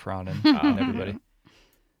Zac Efron and everybody.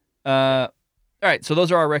 All right, so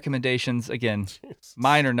those are our recommendations. Again,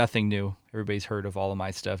 mine are nothing new. Everybody's heard of all of my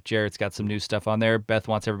stuff. Jarrett's got some new stuff on there. Beth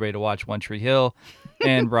wants everybody to watch One Tree Hill,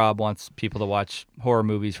 and Rob wants people to watch horror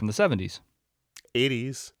movies from the 70s.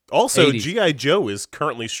 80s. Also, 80s. G.I. Joe is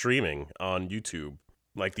currently streaming on YouTube.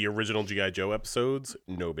 Like the original G.I. Joe episodes,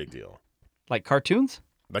 no big deal. Like cartoons?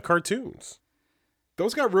 The cartoons.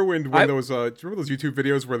 those got ruined when those. Do you remember those YouTube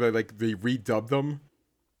videos where they redubbed them?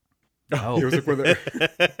 Oh, It was like where they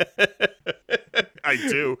I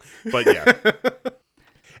do, but yeah.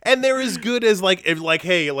 And they're as good as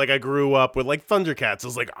hey, I grew up with like Thundercats. I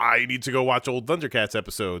was like, I need to go watch old Thundercats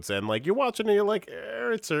episodes, and like you're watching and you're like,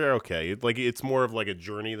 it's okay. Like it's more of like a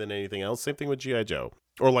journey than anything else. Same thing with G.I. Joe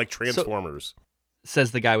or like Transformers.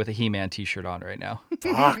 says the guy with a He-Man t-shirt on right now.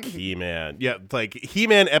 Fuck He-Man. Yeah, like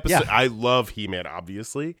He-Man episode. Yeah. I love He-Man,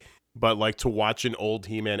 obviously, but like to watch an old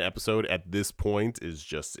He-Man episode at this point is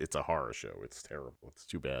it's a horror show. It's terrible. It's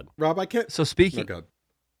too bad. Rob, I can't. So speaking... Oh, God.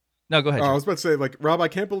 No, go ahead. I Joe. was about to say, Rob, I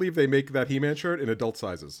can't believe they make that He-Man shirt in adult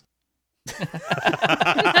sizes. It's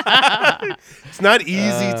not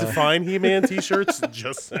easy to find He-Man t-shirts.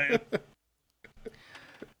 Just saying.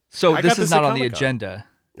 So I this got is this not at on the Comic-Con. agenda.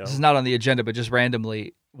 No. This is not on the agenda, but just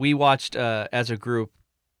randomly, we watched as a group.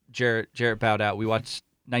 Jarrett bowed out. We watched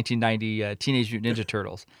 1990 Teenage Mutant Ninja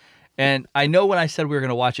Turtles, and I know when I said we were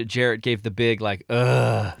gonna watch it, Jarrett gave the big like,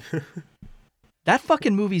 ugh. That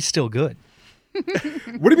fucking movie's still good.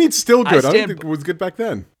 What do you mean still good? I don't stand- think it was good back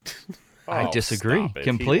then. I disagree stop it.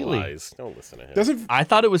 completely. He lies. Don't listen to him. Doesn't I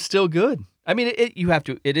thought it was still good. I mean, you have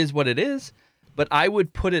to. It is what it is. But I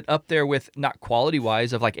would put it up there with, not quality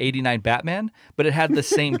wise, of like 89 Batman, but it had the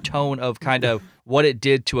same tone of kind of what it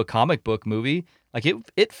did to a comic book movie. Like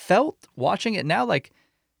it felt, watching it now, like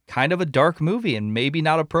kind of a dark movie and maybe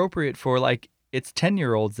not appropriate for like its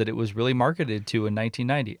 10-year-olds that it was really marketed to in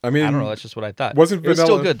 1990. I mean, I don't know. That's just what I thought. wasn't it was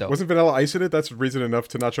Vanilla still good though. Wasn't Vanilla Ice in it? That's reason enough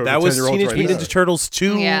to not show That the was 10-year-olds Teenage right Mutant now. Ninja Turtles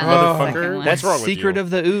 2, Yeah. motherfucker. Second What's one. wrong with Secret you? of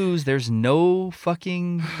the Ooze. There's no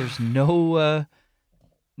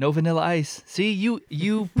no Vanilla Ice. See, you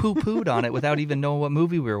poo-pooed on it without even knowing what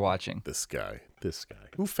movie we were watching. This guy.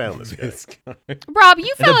 Who found this guy? Rob,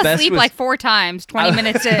 you fell best asleep was- like 4 times, 20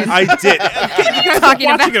 minutes in. I did. You guys are Talking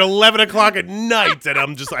watching about- at 11 o'clock at night, and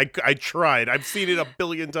I'm just, I tried. I've seen it a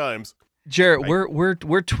billion times. Jarrett,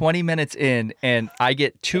 we're 20 minutes in, and I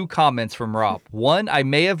get 2 comments from Rob. One, I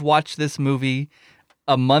may have watched this movie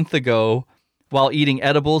a month ago while eating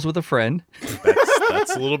edibles with a friend.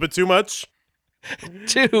 That's a little bit too much.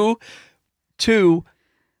 Two,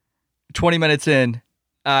 20 minutes in,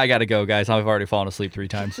 I gotta go, guys. I've already fallen asleep 3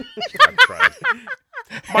 times. I tried.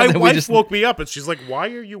 My And then we wife just- woke me up, and she's like, "Why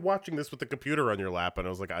are you watching this with the computer on your lap?" And I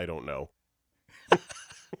was like, "I don't know."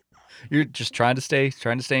 You're just trying to stay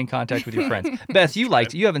in contact with your friends. Beth, you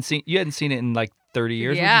hadn't seen it in like 30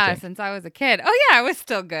 years. What'd you Yeah, think? since I was a kid. Oh yeah, it was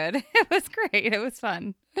still good. It was great. It was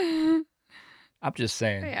fun. I'm just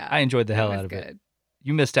saying. Yeah, I enjoyed the hell was out of it. good.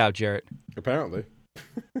 You missed out, Jarrett. Apparently.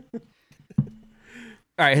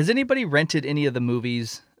 All right, has anybody rented any of the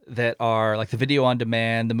movies that are like the video on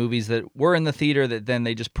demand, the movies that were in the theater that then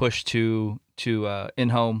they just pushed to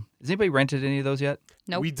in-home? Has anybody rented any of those yet?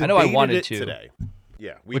 Nope. We I know I debated wanted it to. today.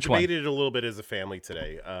 Yeah, we Which one? debated it a little bit as a family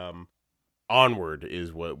today. Onward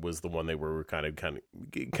is what was the one they were kind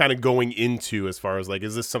of going into as far as like,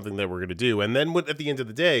 is this something that we're going to do? And then at the end of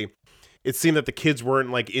the day, it seemed that the kids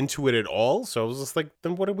weren't like into it at all. So I was just like,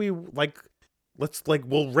 then what do we like?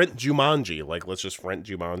 We'll rent Jumanji. Like, let's just rent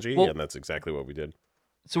Jumanji. Well- and that's exactly what we did.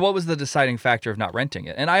 So what was the deciding factor of not renting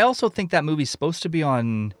it? And I also think that movie's supposed to be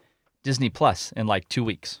on Disney Plus in like 2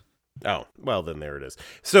 weeks. Oh, well, then there it is.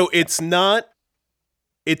 So it's not,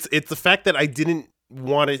 it's the fact that I didn't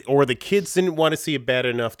want it, or the kids didn't want to see it bad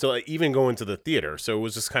enough to like, even go into the theater. So it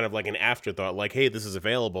was just kind of like an afterthought, like, hey, this is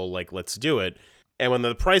available, like, let's do it. And when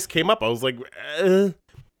the price came up, I was like,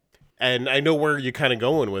 and I know where you're kind of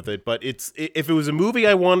going with it, but if it was a movie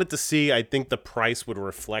I wanted to see, I think the price would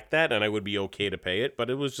reflect that, and I would be okay to pay it. But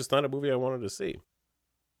it was just not a movie I wanted to see.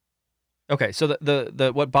 Okay, so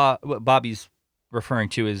what Bobby's referring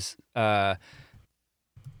to is the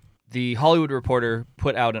Hollywood Reporter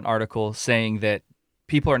put out an article saying that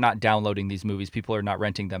people are not downloading these movies, people are not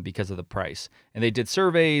renting them because of the price. And they did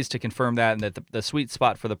surveys to confirm that, and that the sweet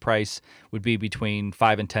spot for the price would be between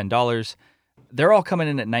 $5 and $10. They're all coming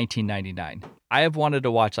in at $19.99. I have wanted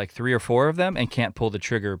to watch like 3 or 4 of them and can't pull the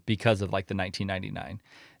trigger because of like the $19.99.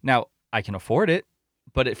 Now, I can afford it,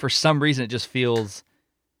 but for some reason it just feels,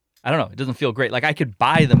 I don't know, it doesn't feel great. Like I could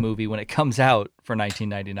buy the movie when it comes out for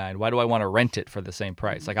 $19.99. Why do I want to rent it for the same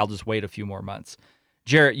price? Like I'll just wait a few more months.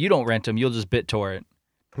 Jarrett, you don't rent them, you'll just BitTorrent.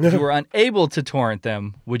 If you were unable to torrent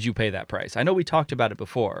them, would you pay that price? I know we talked about it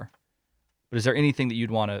before, but is there anything that you'd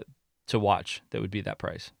want to watch that would be that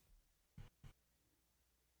price?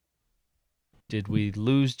 Did we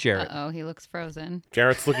lose Jarrett? Oh, he looks frozen.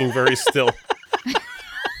 Jarrett's looking very still. I know.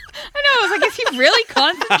 I was like, is he really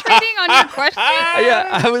concentrating on your question?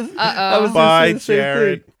 Yeah, I was just Bye, saying the same thing.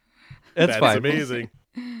 Jared. That's fine. amazing.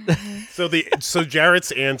 So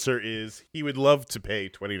Jarrett's answer is he would love to pay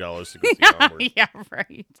 $20 to go see Onward. Yeah,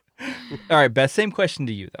 right. All right, Beth, same question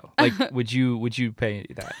to you though. Like would you pay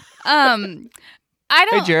that? I don't.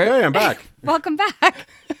 Hey Jarrett. Hey, I'm back. Welcome back.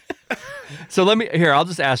 So I'll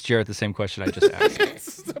just ask Jarrett the same question I just asked.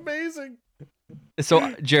 This is amazing.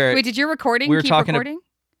 So Jarrett, Wait, did your recording we were keep talking recording?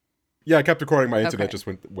 Yeah, I kept recording. My internet Okay. just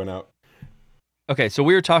went out. okay, so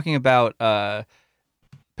we were talking about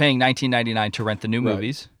paying $19.99 to rent the new Right.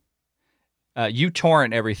 movies. You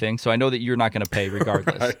torrent everything, so I know that you're not going to pay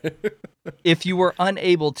regardless. Right. If you were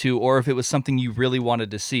unable to, or if it was something you really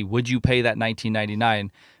wanted to see, would you pay that $19.99,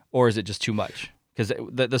 or is it just too much? Because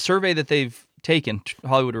the survey that they've taken,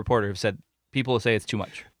 Hollywood Reporter, have said people say it's too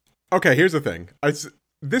much. Okay, here's the thing.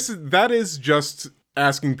 That is just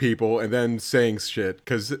asking people and then saying shit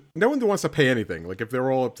because no one wants to pay anything. Like if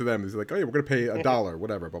they're all up to them, it's like, oh yeah, we're gonna pay $1,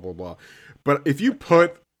 whatever, blah blah blah. But if you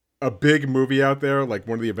put a big movie out there, like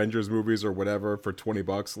one of the Avengers movies or whatever, for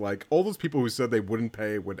 $20, like all those people who said they wouldn't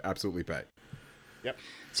pay would absolutely pay. Yep.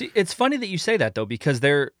 See, it's funny that you say that though, because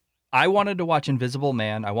I wanted to watch Invisible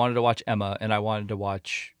Man, I wanted to watch Emma, and I wanted to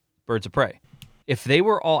watch Birds of Prey. If they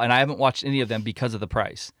were all, and I haven't watched any of them because of the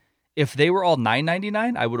price. If they were all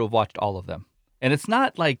 $9.99, I would have watched all of them. And it's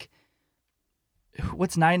not like,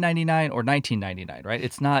 what's $9.99 or $19.99, right?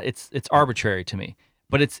 It's not. It's arbitrary to me,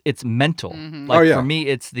 but it's mental. Like Oh, yeah. for me,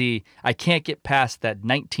 it's I can't get past that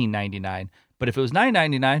 $19.99. But if it was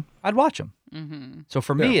 $9.99, I'd watch them. So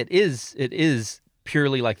for me, it is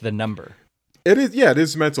purely like the number. It is, yeah, it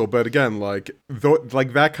is mental, but again, like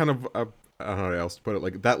that kind of I don't know how else to put it,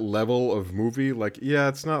 like that level of movie, like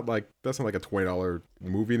that's not like a $20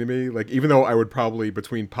 movie to me. Like even though I would probably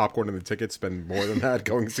between popcorn and the ticket spend more than that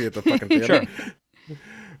going to see it at the fucking theater. Sure.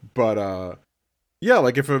 But yeah,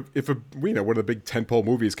 like if a one of the big tentpole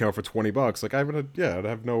movies came out for $20, like I'd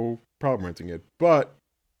have no problem renting it. But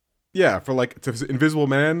yeah, for like to Invisible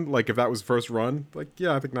Man, like if that was first run, like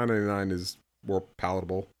I think $9.99 is more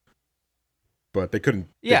palatable. But they couldn't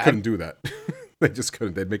do that. They just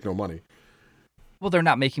couldn't. They'd make no money. Well, they're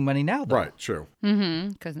not making money now, though. Right, true.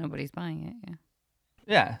 Because nobody's buying it. Yeah.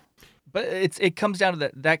 Yeah, but it comes down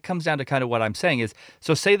to that comes down to kind of what I'm saying is,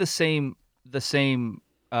 so say the same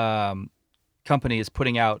company is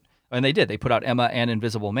putting out, and they put out Emma and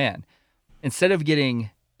Invisible Man. Instead of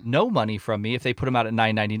getting no money from me, if they put them out at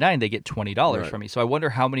 $9.99, they get $20 from me. So I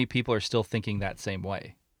wonder how many people are still thinking that same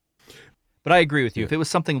way. But I agree with you. If it was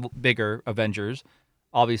something bigger, Avengers,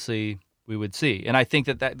 obviously we would see. And I think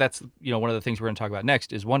that's one of the things we're going to talk about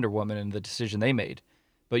next is Wonder Woman and the decision they made.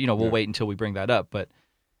 But we'll wait until we bring that up. But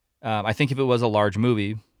I think if it was a large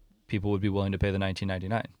movie, people would be willing to pay the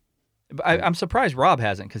 $19.99. But I'm surprised Rob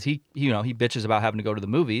hasn't, because he bitches about having to go to the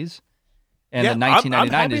movies, and the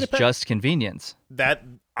 $19.99 is just convenience. That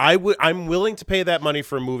I'm willing to pay that money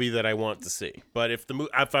for a movie that I want to see. But if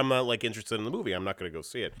I'm not like interested in the movie, I'm not going to go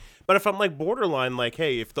see it. But if I'm like borderline, like,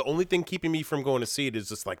 hey, if the only thing keeping me from going to see it is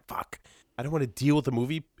just like, fuck, I don't want to deal with the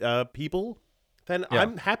movie people, then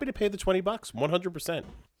I'm happy to pay the $20, 100%.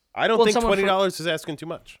 I don't think $20 is asking too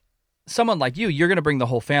much. Someone like you're going to bring the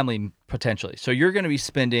whole family potentially, so you're going to be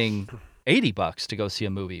spending $80 to go see a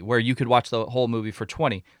movie where you could watch the whole movie for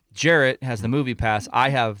 $20. Jarrett has the movie pass. I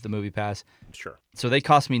have the movie pass. Sure. So they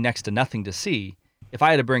cost me next to nothing to see. If I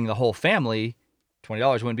had to bring the whole family,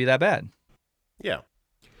 $20 wouldn't be that bad. Yeah.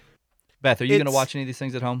 Beth, are you going to watch any of these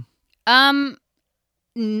things at home?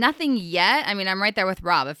 Nothing yet. I mean, I'm right there with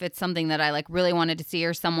Rob. If it's something that I like really wanted to see,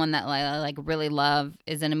 or someone that I like really love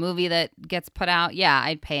is in a movie that gets put out, yeah,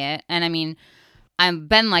 I'd pay it. And I mean, I've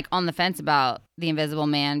been like on the fence about The Invisible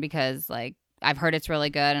Man because like I've heard it's really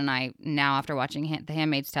good, and I now after watching The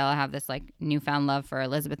Handmaid's Tale, I have this like newfound love for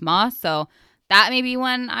Elizabeth Moss. So that may be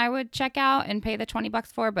one I would check out and pay the $20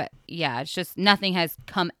 for. But yeah, it's just nothing has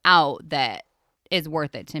come out that is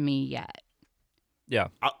worth it to me yet. Yeah.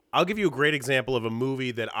 I'll give you a great example of a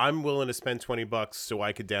movie that I'm willing to spend $20 so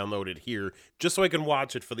I could download it here, just so I can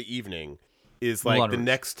watch it for the evening. Is like Moulin the Rouge.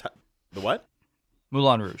 next the what?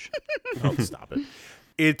 Moulin Rouge. Oh, stop it!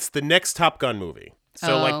 It's the next Top Gun movie.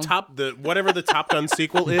 So like whatever the Top Gun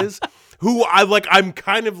sequel is, I'm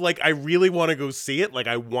kind of like I really want to go see it. Like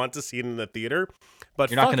I want to see it in the theater, but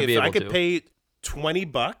You're not gonna be if able I could to. pay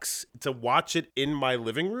 $20 to watch it in my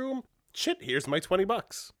living room, shit, here's my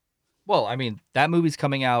 $20. Well, I mean, that movie's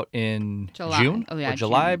coming out in June or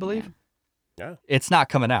July, I believe. Yeah. It's not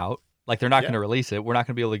coming out. Like they're not going to release it. We're not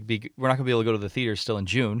going to be able to go to the theaters still in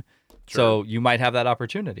June. Sure. So you might have that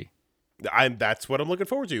opportunity. That's what I'm looking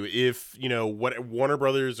forward to. If what Warner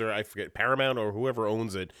Brothers or I forget Paramount or whoever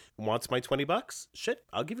owns it wants my $20, shit,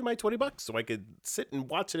 I'll give you my $20 so I could sit and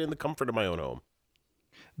watch it in the comfort of my own home.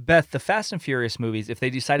 Beth, the Fast and Furious movies, if they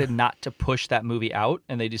decided not to push that movie out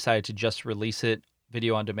and they decided to just release it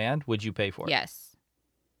video on demand, would you pay for it? Yes.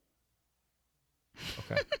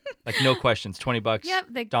 Okay. Like no questions, $20. Yep,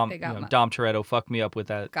 they Dom Toretto, fuck me up with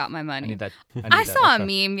that. Got my money. I need that. I saw a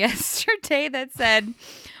meme yesterday that said,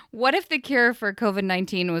 what if the cure for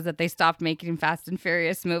COVID-19 was that they stopped making Fast and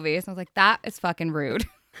Furious movies? I was like, that is fucking rude.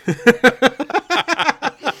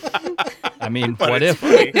 I mean, But what it's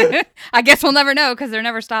if? funny. I guess we'll never know because they're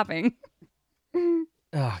never stopping.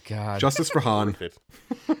 Oh, God. Justice for Han. Worth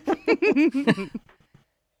it.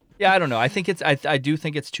 Yeah, I don't know. I think I do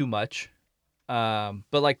think it's too much. But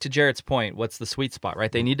like to Jarrett's point, what's the sweet spot,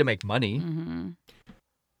 right? They need to make money. Mm-hmm.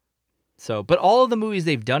 So, but all of the movies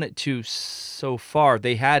they've done it to so far,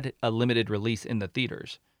 they had a limited release in the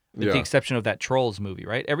theaters, with the exception of that Trolls movie,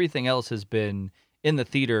 right? Everything else has been in the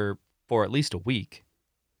theater for at least a week.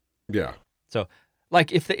 Yeah. So,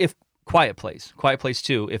 like if Quiet Place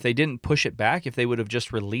 2, if they didn't push it back, if they would have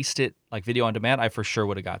just released it like video on demand, I for sure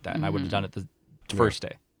would have got that, and I would have done it the first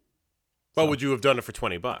day. But would you have done it for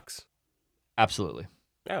 $20? Absolutely.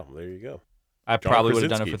 Oh, there you go. I John probably would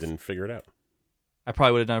have done it Krasinski for. didn't figure it out. I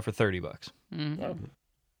probably would have done it for $30. Mhm. Oh.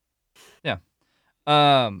 Yeah.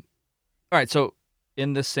 All right. So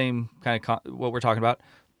in this same kind of what we're talking about,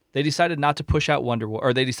 they decided not to push out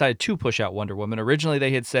they decided to push out Wonder Woman. Originally,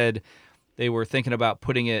 they had said they were thinking about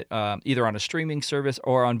putting it either on a streaming service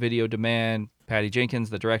or on video demand. Patty Jenkins,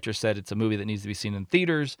 the director, said it's a movie that needs to be seen in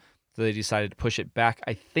theaters, so they decided to push it back.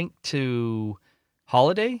 I think to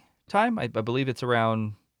holiday time. I believe it's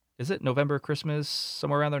around. Is it November, Christmas,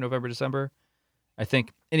 somewhere around there, November, December? I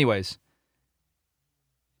think. Anyways,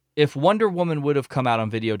 if Wonder Woman would have come out on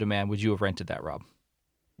video demand, would you have rented that, Rob?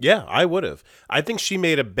 Yeah, I would have. I think she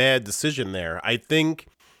made a bad decision there. I think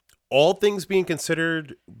all things being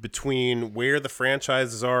considered, between where the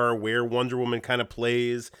franchises are, where Wonder Woman kind of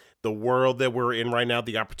plays, the world that we're in right now,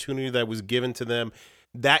 the opportunity that was given to them,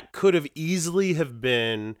 that could have easily have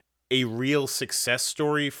been a real success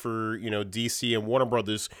story for, DC and Warner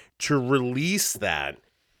Brothers to release that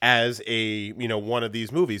as a, one of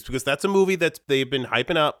these movies, because that's a movie that they've been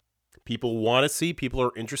hyping up. People want to see, people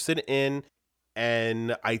are interested in,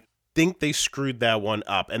 and I think they screwed that one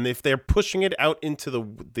up. And if they're pushing it out into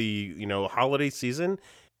the holiday season,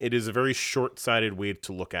 it is a very short-sighted way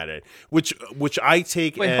to look at it, which I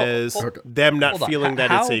take as them not feeling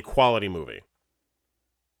that it's a quality movie.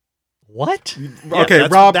 What? Yeah, Okay,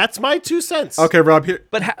 Rob. That's my 2 cents. Okay, Rob. Here.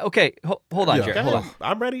 But hold on, Yeah. Jared. Hold on.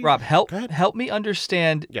 I'm ready. Rob, help me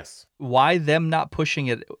understand Yes. why them pushing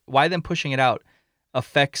it out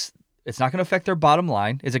affects. It's not going to affect their bottom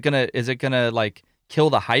line. Is it gonna like kill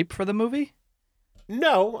the hype for the movie?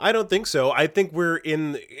 No, I don't think so. I think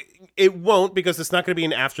it won't, because it's not going to be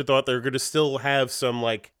an afterthought. They're going to still have some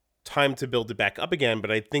time to build it back up again,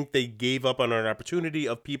 but I think they gave up on an opportunity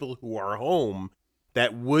of people who are home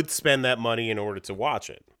that would spend that money in order to watch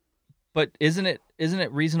it. But isn't it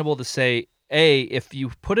reasonable to say, if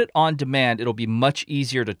you put it on demand, it'll be much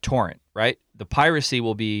easier to torrent, right? The piracy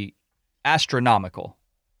will be astronomical,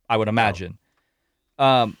 I would imagine.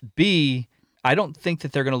 B, I don't think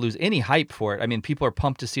that they're going to lose any hype for it. I mean, people are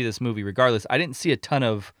pumped to see this movie regardless. I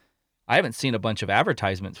haven't seen a bunch of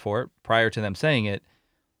advertisements for it prior to them saying it.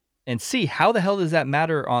 And C, how the hell does that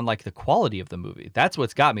matter on the quality of the movie? That's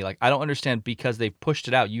what's got me. I don't understand, because they pushed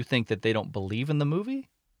it out. You think that they don't believe in the movie?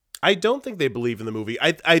 I don't think they believe in the movie.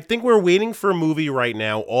 I think we're waiting for a movie right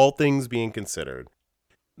now, all things being considered,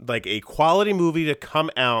 like a quality movie to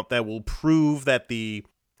come out that will prove that the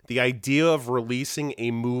idea of releasing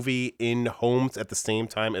a movie in homes at the same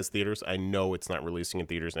time as theaters, I know it's not releasing in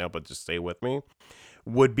theaters now, but just stay with me,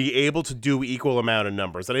 would be able to do equal amount of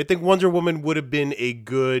numbers. And I think Wonder Woman would have been a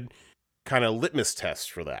good kind of litmus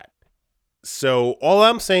test for that. So all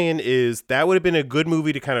I'm saying is that would have been a good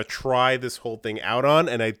movie to kind of try this whole thing out on,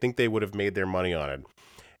 and I think they would have made their money on it.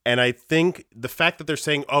 And I think the fact that they're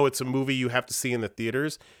saying, "Oh, it's a movie you have to see in the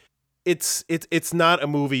theaters," it's not a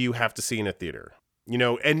movie you have to see in a theater.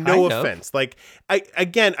 And no offense.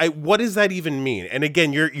 What does that even mean? And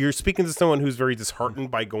again, you're speaking to someone who's very disheartened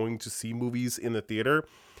by going to see movies in the theater.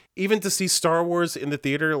 Even to see Star Wars in the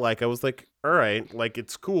theater, I was like, all right,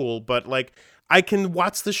 it's cool, but I can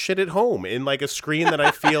watch this shit at home in a screen that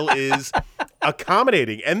I feel is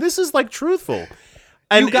accommodating. And this is truthful.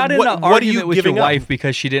 And you got in an argument with your wife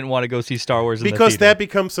because she didn't want to go see Star Wars in the theater. Because that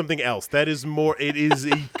becomes something else. That is more, it is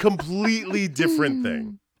a completely different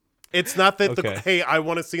thing. It's not that hey, I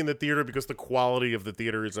want to see in the theater because the quality of the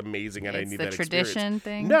theater is amazing and I need that experience. It's the tradition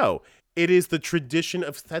thing. No, it is the tradition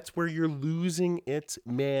of, that's where you're losing it,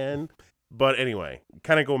 man. But anyway,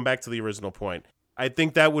 kind of going back to the original point, I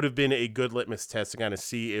think that would have been a good litmus test to kind of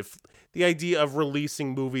see if the idea of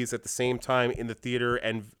releasing movies at the same time in the theater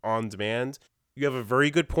and on demand, you have a very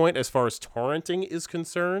good point as far as torrenting is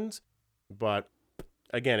concerned. But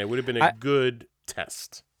again, it would have been a good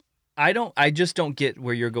test. I just don't get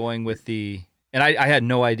where you're going with and I had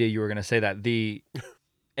no idea you were going to say that. They're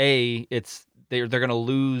going to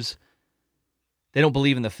lose. They don't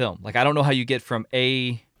believe in the film. I don't know how you get from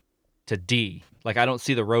A to D. I don't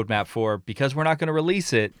see the roadmap for, because we're not going to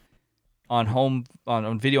release it on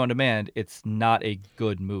video on demand. It's not a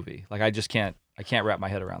good movie. I can't wrap my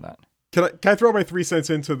head around that. Can I throw my 3 cents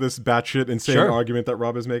into this batshit insane argument that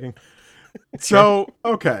Rob is making?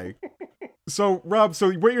 Okay. So, Rob,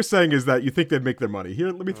 what you're saying is that you think they'd make their money. Here,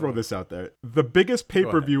 let me throw this out there. The biggest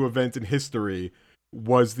pay-per-view event in history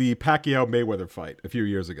was the Pacquiao-Mayweather fight a few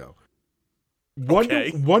years ago.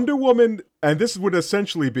 Wonder Woman, and this would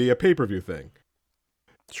essentially be a pay-per-view thing.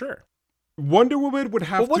 Sure. Wonder Woman would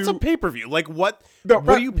have what's to... a pay-per-view? What? No,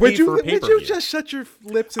 what do you pay for a pay-per-view? Would you just shut your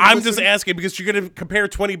lips and I'm listen? just asking because you're going to compare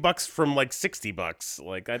 $20 from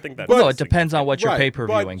 $60. I think that's... No, it depends on what you're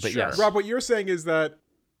pay-per-viewing, but sure. yes. Rob, what you're saying is that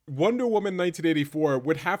Wonder Woman 1984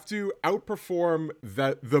 would have to outperform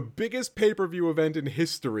the biggest pay-per-view event in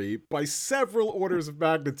history by several orders of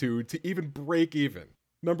magnitude to even break even.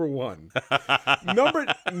 Number one.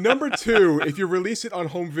 Number two, if you release it on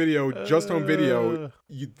home video, just home video,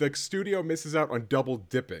 the studio misses out on double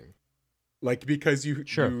dipping. Like, because you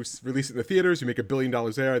release it in the theaters, you make $1 billion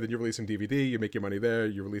there, then you release it on DVD, you make your money there,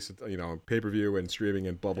 you release it, on pay-per-view and streaming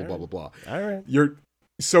and blah, blah, blah, blah, blah. All right.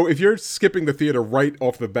 So if you're skipping the theater right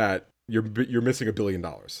off the bat, you're missing $1 billion.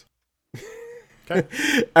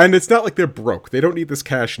 Okay. And it's not like they're broke. They don't need this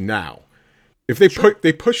cash now. If they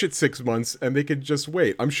they push it 6 months and they could just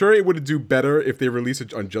wait. I'm sure it would do better if they release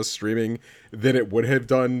it on just streaming than it would have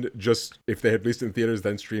done just if they had released it in theaters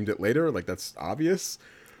then streamed it later. Like, that's obvious.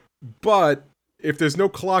 But if there's no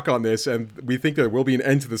clock on this, and we think there will be an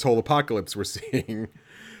end to this whole apocalypse we're seeing,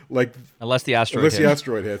 like unless the asteroid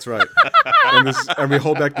hits, right? and we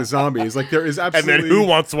hold back the zombies. Like, there is absolutely. And then who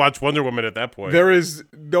wants to watch Wonder Woman at that point? There is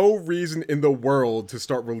no reason in the world to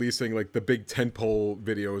start releasing like the big tentpole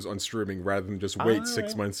videos on streaming rather than just wait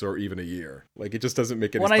 6 months or even a year. Like, it just doesn't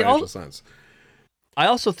make any financial sense. I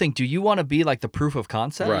also think, do you want to be like the proof of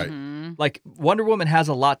concept? Right. Mm-hmm. Like, Wonder Woman has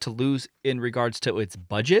a lot to lose in regards to its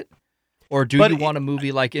budget. Or do you want a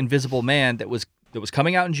movie like Invisible Man that was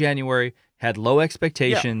coming out in January, had low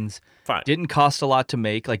expectations, didn't cost a lot to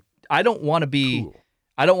make? Like, I don't want to be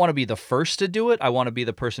the first to do it. I want to be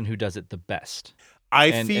the person who does it the best.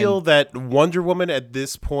 I feel that Wonder Woman at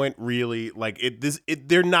this point really, like,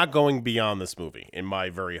 they're not going beyond this movie, in my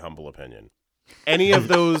very humble opinion. Any of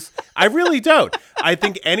those, I really don't. I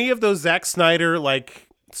think any of those Zack Snyder, like,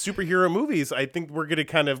 superhero movies, I think we're gonna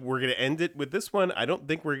end it with this one. I don't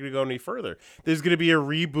think we're gonna go any further. There's gonna be a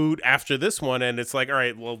reboot after this one, and it's like, all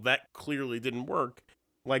right, well, that clearly didn't work.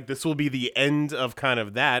 Like, this will be the end of kind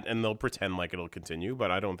of that, and they'll pretend like it'll continue, but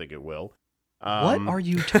I don't think it will. What are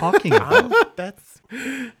you talking about?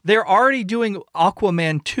 They're already doing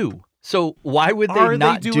Aquaman 2. So why would they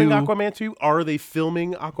not do Aquaman 2? Are they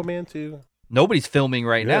filming Aquaman 2? Nobody's filming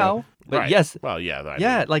right now. But right. yes. Well,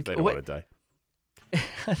 yeah. Like, they don't want to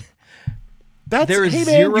die. There is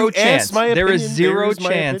zero chance. There is zero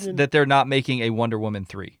chance that they're not making a Wonder Woman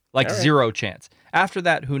 3. Like, zero chance. After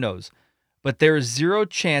that, who knows? But there is zero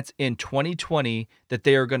chance in 2020 that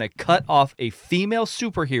they are going to cut off a female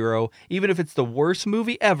superhero, even if it's the worst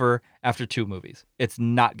movie ever, after 2 movies. It's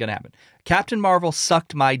not going to happen. Captain Marvel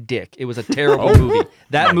sucked my dick. It was a terrible movie.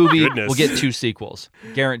 That movie will get 2 sequels.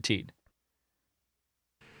 Guaranteed.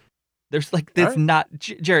 There's like, that's not,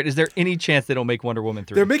 Jared, is there any chance they don't make Wonder Woman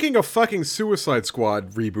 3? They're making a fucking Suicide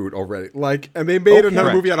Squad reboot already. Like, and they made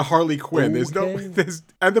another movie out of Harley Quinn. And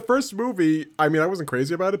the first movie, I mean, I wasn't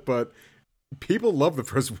crazy about it, but people love the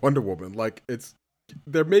first Wonder Woman. Like,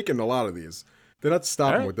 they're making a lot of these. They're not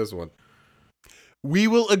stopping with this one. We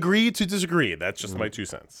will agree to disagree. That's just my 2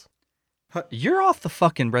 cents. You're off the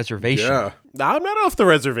fucking reservation. Yeah. I'm not off the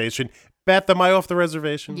reservation. Beth, am I off the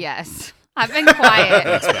reservation? Yes. I've been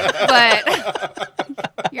quiet,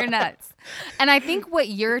 but you're nuts. And I think what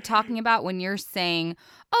you're talking about when you're saying,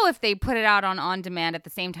 oh, if they put it out on demand at the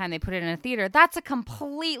same time they put it in a theater, that's a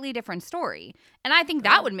completely different story. And I think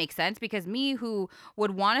that would make sense, because me, who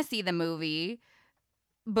would want to see the movie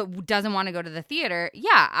but doesn't want to go to the theater,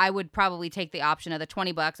 yeah, I would probably take the option of the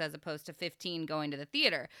 $20 as opposed to $15 going to the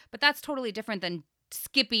theater. But that's totally different than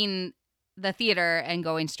skipping the theater and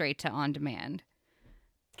going straight to on demand.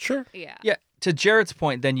 Sure. Yeah. Yeah. To Jared's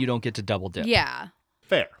point, then you don't get to double dip. Yeah.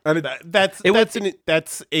 Fair. And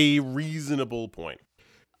that's a reasonable point.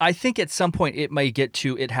 I think at some point it may get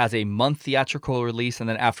to, it has a month theatrical release, and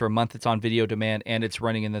then after a month it's on video demand and it's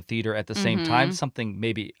running in the theater at the same time. Something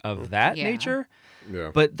maybe of that nature. Yeah.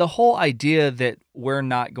 But the whole idea that we're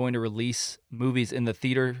not going to release movies in the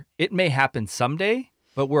theater, it may happen someday,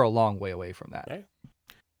 but we're a long way away from that. Okay.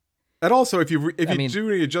 And also, if you do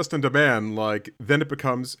it just on demand, like, then it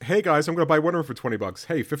becomes, hey guys, I'm going to buy Wonder Woman for $20.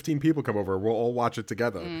 Hey, 15 people come over, we'll all watch it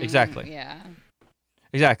together. Exactly. Yeah.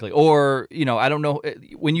 Exactly. Or, I don't know,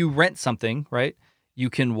 when you rent something, right, you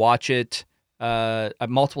can watch it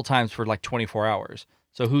multiple times for like 24 hours.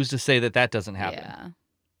 So who's to say that doesn't happen? Yeah.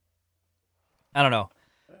 I don't know.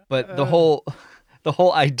 But the whole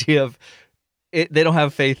idea of it, they don't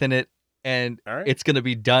have faith in it, and it's going to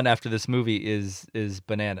be done after this movie is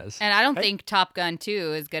bananas. And I don't think Top Gun 2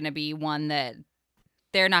 is going to be one that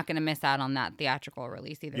they're not going to miss out on that theatrical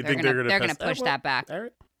release either. You they're think going to push that back. All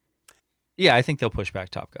right. Yeah, I think they'll push back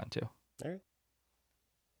Top Gun too. All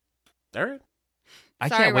right. I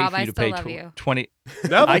Sorry, can't wait Rob, for you to I still pay love you. 20.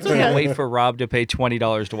 No, I that's can't okay. wait for Rob to pay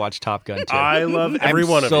 $20 to watch Top Gun 2. I love every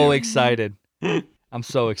one I'm of so you. excited. I'm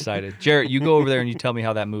so excited. Jarrett, you go over there and you tell me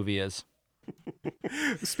how that movie is.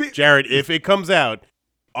 Jared, if it comes out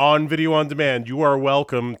on video on demand, you are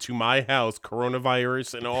welcome to my house,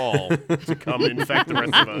 coronavirus and all, to come infect the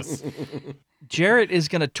rest of us. Jarrett is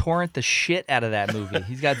gonna torrent the shit out of that movie.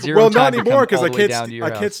 He's got zero Well, time not anymore because because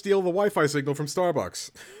I can't steal the Wi-Fi signal from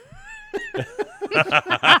Starbucks.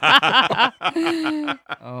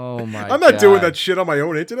 Oh my! I'm not doing that shit on my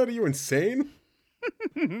own internet. Are you insane?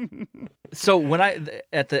 So when I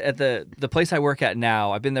at the place I work at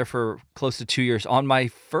now, I've been there for close to 2 years. On my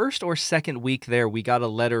first or second week there, we got a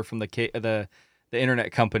letter from the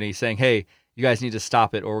internet company saying, "Hey, you guys need to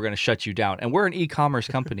stop it, or we're going to shut you down." And we're an e-commerce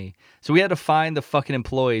company, so we had to find the fucking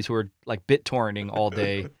employees who were like BitTorrenting all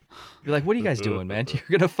day. You're like, "What are you guys doing, man?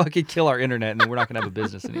 You're gonna fucking kill our internet, and then we're not gonna have a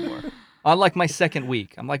business anymore." On like my second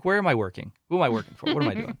week, I'm like, "Where am I working? Who am I working for? What am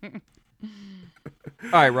I doing?"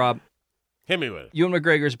 All right, Rob. Hit me with it. Ewan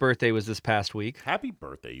McGregor's birthday was this past week. Happy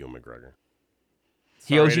birthday, Ewan McGregor.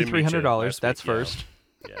 He Sorry, owes I you didn't meet $300. last That's week. Yeah. first.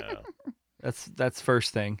 Yeah. That's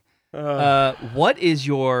first thing. What is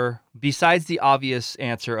your, besides the obvious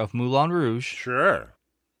answer of Moulin Rouge, Sure.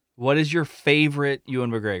 what is your favorite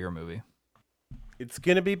Ewan McGregor movie? It's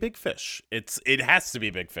gonna be Big Fish. It has to be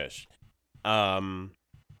Big Fish.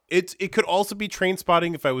 It could also be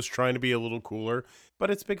Trainspotting if I was trying to be a little cooler, but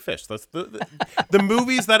it's Big Fish. That's the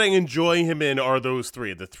movies that I enjoy him in are those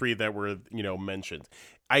three, the three that were mentioned.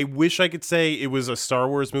 I wish I could say it was a Star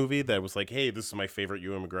Wars movie that was like, hey, this is my favorite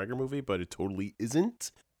Ewan McGregor movie, but it totally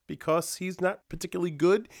isn't because he's not particularly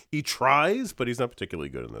good. He tries, but he's not particularly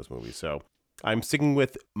good in those movies. So I'm sticking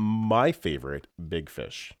with my favorite, Big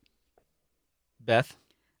Fish. Beth?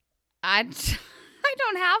 I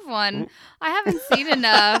don't have one. I haven't seen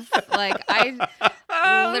enough. Like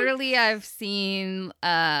I've seen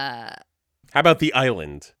How about The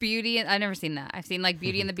Island? Beauty and I've never seen that. I've seen like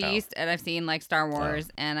Beauty and the Beast and I've seen like Star Wars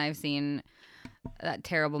and I've seen that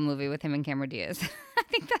terrible movie with him and Cameron Diaz. I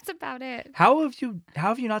think that's about it. How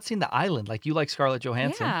have you not seen The Island? Like, you like Scarlett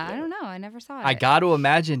Johansson? Yeah, I don't know. I never saw it. I got to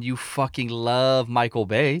imagine you fucking love Michael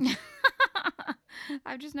Bay.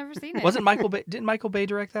 I've just never seen it. Wasn't Michael Bay? Didn't Michael Bay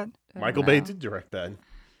direct that? Michael Bay did direct that.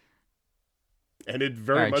 And it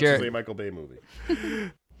very much is a Michael Bay movie.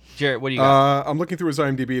 Jarrett, what do you got? I'm looking through his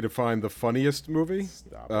IMDb to find the funniest movie.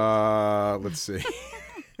 Let's see.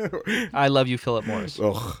 I Love You, Philip Morris.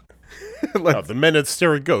 Ugh. The Men That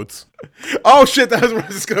Stare at Goats. Oh shit, that was what I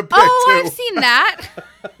was just gonna pick Oh, too. I've seen that.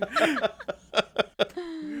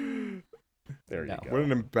 There you go. What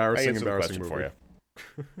an I embarrassing answered the question movie. for you.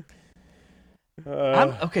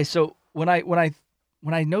 Okay, so when I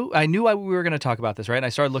knew we were going to talk about this, right? And I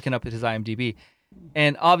started looking up at his IMDb,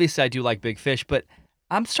 and obviously I do like Big Fish, but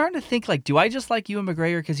I'm starting to think, like, do I just like Ewan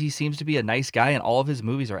McGregor because he seems to be a nice guy and all of his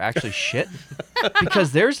movies are actually shit?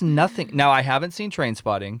 Because there's nothing. Now, I haven't seen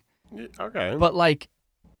Trainspotting, Okay. but like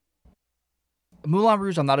Moulin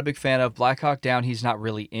Rouge, I'm not a big fan of. Black Hawk Down, he's not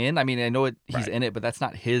really in. I mean, I know he's in it, but that's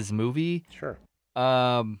not his movie. Sure.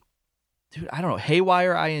 Dude, I don't know.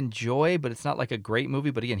 Haywire, I enjoy, but it's not like a great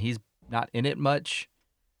movie. But again, he's not in it much.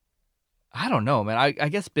 I don't know, man. I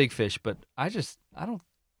guess Big Fish, but I don't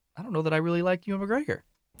know that I really like Ewan McGregor.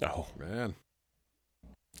 Oh, Man.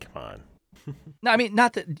 come on. No, I mean,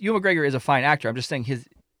 not that Ewan McGregor is a fine actor. I'm just saying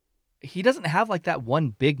he doesn't have like that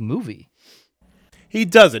one big movie. He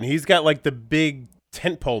doesn't. He's got like the big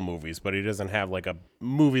tentpole movies, but he doesn't have like a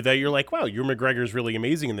movie that you're like, wow, Ewan McGregor's really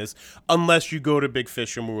amazing in this, unless you go to Big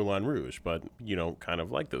Fish or Moulin Rouge, but you don't kind of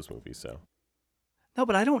like those movies, so. No,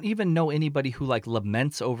 but I don't even know anybody who like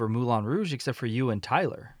laments over Moulin Rouge except for you and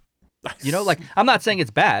Tyler. You know, like, I'm not saying it's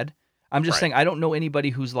bad. I'm just saying I don't know anybody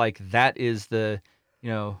who's like, that is the,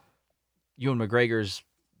 Ewan McGregor's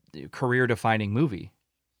career-defining movie.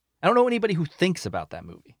 I don't know anybody who thinks about that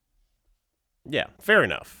movie. Yeah, fair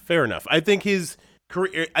enough. I think his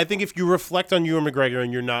career, I think if you reflect on Ewan McGregor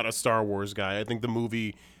and you're not a Star Wars guy, I think the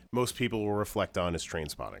movie most people will reflect on is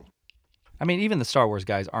Trainspotting. I mean, even the Star Wars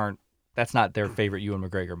guys that's not their favorite Ewan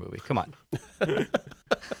McGregor movie. Come on.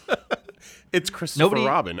 It's Christopher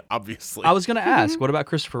Robin, obviously. I was going to ask, what about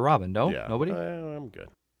Christopher Robin? No? Yeah, Nobody? I'm good.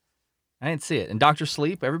 I didn't see it. And Dr.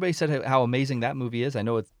 Sleep, everybody said how amazing that movie is. I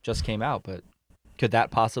know it just came out, but could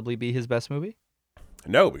that possibly be his best movie?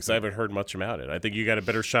 No, because I haven't heard much about it. I think you got a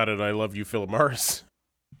better shot at I Love You, Philip Morris.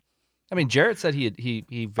 I mean, Jarrett said he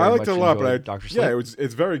I very liked much it a lot, enjoyed but Dr. Sleep. yeah,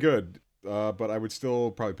 it's very good. But I would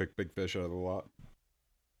still probably pick Big Fish out of the lot.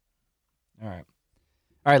 All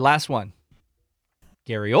right, last one.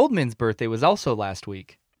 Gary Oldman's birthday was also last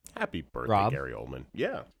week. Happy birthday, Rob? Gary Oldman.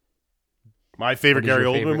 Yeah. My favorite What is Gary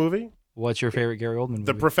your Oldman favorite movie? What's your favorite Gary Oldman movie?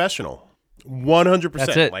 The Professional. 100%.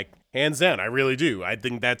 That's it. Like, hands down. I really do. I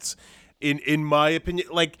think that's, in my opinion,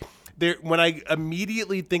 like, when I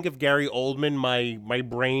immediately think of Gary Oldman, my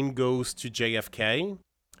brain goes to JFK,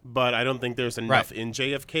 but I don't think there's enough in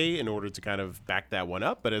JFK in order to kind of back that one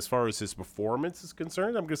up. But as far as his performance is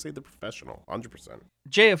concerned, I'm going to say The Professional, 100%.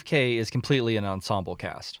 JFK is completely an ensemble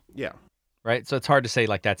cast. Yeah. Right? So it's hard to say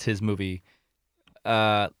like that's his movie.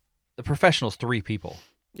 The Professional's 3 people.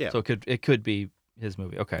 Yeah. So it could be his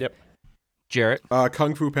movie. Okay. Yep. Jarrett.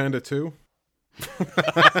 Kung Fu Panda 2.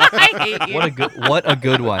 I hate you. What a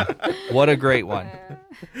good one. What a great one.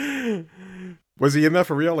 Was he in that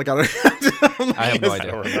for real? Like I have no idea. I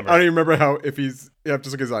don't remember. I don't even remember how if he's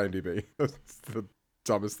just like his IMDb. That's the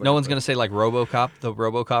dumbest thing. No one's gonna say like RoboCop, the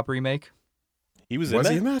RoboCop remake. He was Was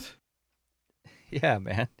in he that? in that? Yeah,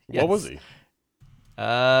 man. What was he?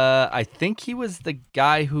 I think he was the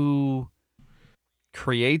guy who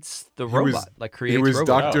creates the robot. He was RoboCop.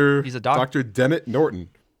 Doctor. He's a doctor. Dr. Dennett Norton.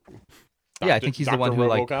 Yeah, I think he's the one Dr. who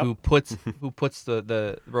RoboCop? who puts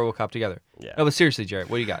the RoboCop together. Yeah. No, but seriously, Jarrett,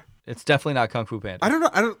 what do you got? It's definitely not Kung Fu Panda. I don't know.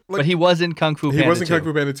 I don't. Like, But he was in Kung Fu Panda. he was in too. Kung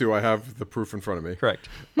Fu Panda 2. I have the proof in front of me. Correct.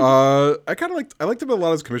 I liked him a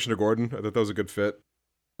lot as Commissioner Gordon. I thought that was a good fit.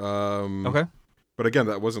 Okay. But again,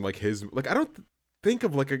 that wasn't like his. Like I don't think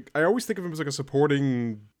of I always think of him as like a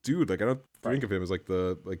supporting dude. Like I don't think of him as like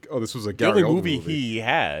oh, this was a The Gary only Oldman movie he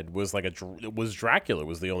had was was Dracula.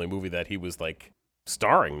 Was the only movie that he was like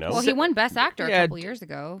starring. No. Well, he won Best Actor Yeah, a couple years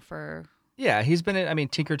ago for. Yeah, he's been in. I mean,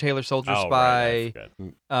 Tinker Tailor Soldier Oh, Spy. right, I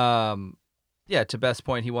forgot. Yeah, to Best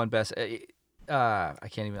Point, he won Best. I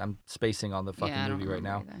can't even. I'm spacing on the fucking Yeah, I don't movie right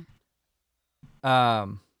now. remember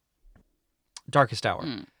either. Darkest Hour.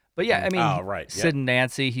 Mm. But yeah, I mean, Oh, right, yeah. Sid and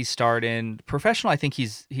Nancy, he starred in. Professional, I think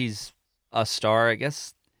he's a star. I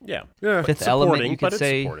guess. Yeah. Yeah. Fifth Supporting, Element, you could but it's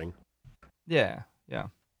say. supporting. Yeah.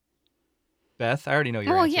 Beth, I already know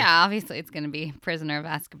your Well, answer. yeah, obviously it's going to be Prisoner of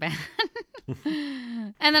Azkaban.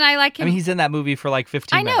 And then I like him. I mean, he's in that movie for like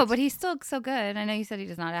 15 I know, minutes. but he's still so good. I know you said he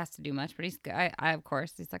does not ask to do much, but he's good. I of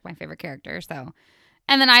course, he's like my favorite character. So,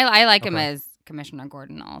 and then I like him Okay. as Commissioner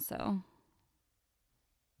Gordon also.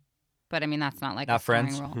 But I mean, that's not like Not a starring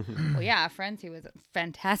Friends? role. Well, yeah, Friends. He was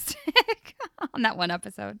fantastic on that one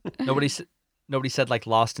episode. Nobody said like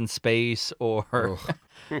Lost in Space or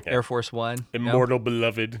Ugh. Air Force One. No? Immortal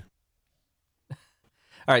Beloved.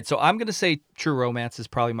 All right, so I'm going to say True Romance is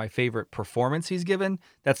probably my favorite performance he's given.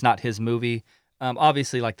 That's not his movie.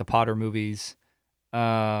 Obviously, like the Potter movies.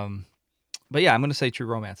 But yeah, I'm going to say True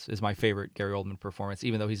Romance is my favorite Gary Oldman performance,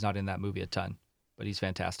 even though he's not in that movie a ton. But he's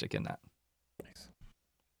fantastic in that. Nice.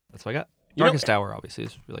 That's what I got. You know- Darkest Hour, obviously,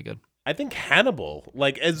 is really good. I think Hannibal,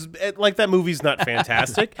 like that movie's not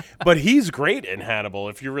fantastic, but he's great in Hannibal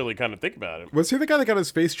if you really kind of think about it. Was he the guy that got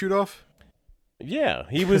his face chewed off? Yeah,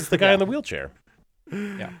 he was the guy in the wheelchair.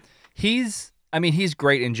 Yeah. He's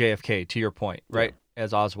great in JFK, to your point, right?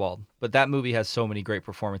 As Oswald. But that movie has so many great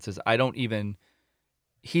performances.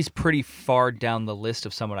 He's pretty far down the list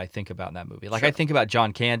of someone I think about in that movie. Like, I think about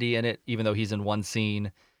John Candy in it, even though he's in one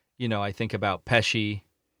scene. You know, I think about Pesci,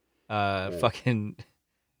 fucking...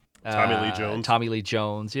 Tommy Lee Jones. Tommy Lee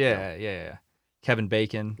Jones. Yeah. Kevin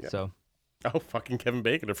Bacon. Yeah. So, Oh, fucking Kevin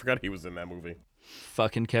Bacon. I forgot he was in that movie.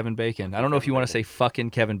 fucking Kevin Bacon. I don't know if you want to say fucking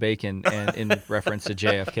Kevin Bacon in reference to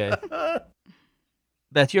JFK.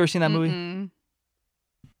 Beth, you ever seen that movie? Mm-mm.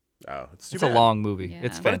 Oh, it's too It's a bad. long movie. Yeah.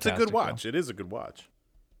 It's But it's fantastic. a good though. watch. It is a good watch.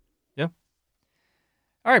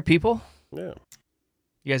 All right, people. Yeah.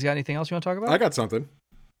 You guys got anything else you want to talk about? I got something.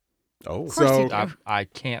 Oh. Of course you So do. I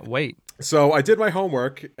can't wait. So I did my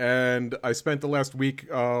homework, and I spent the last week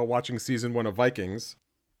watching season 1 of Vikings.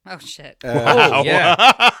 Oh shit. Oh, yeah.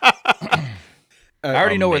 I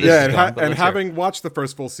already know where this Yeah, is and, going, but and let's hear it. having watched the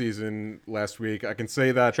first full season last week, I can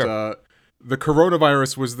say that Sure. the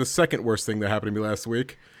coronavirus was the second worst thing that happened to me last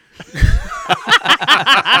week.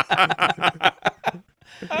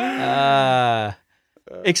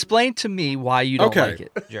 Explain to me why you don't Okay. like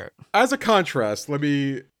it, Jarrett. As a contrast,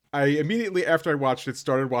 I immediately after I watched it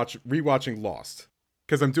started rewatching Lost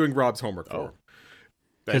because I'm doing Rob's homework for him.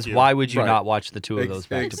 Because why would you Right. not watch the two of those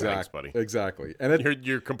back to back? Thanks, buddy. Exactly. And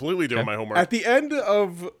You're completely doing my homework. at the end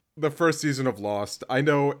of the first season of Lost, I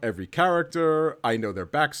know every character, I know their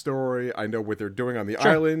backstory, I know what they're doing on the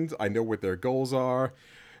island, I know what their goals are.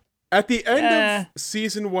 At the end of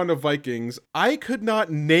season 1 of Vikings, I could not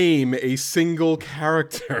name a single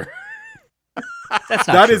character. That's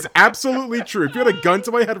not That true. is absolutely true. If you had a gun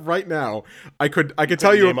to my head right now, I could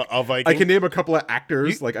tell you Name a Viking. I can name a couple of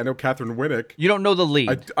actors, like I know Catherine Winnick. You don't know the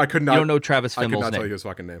lead. I could not You don't know Travis I could Fimmel's not tell name. you his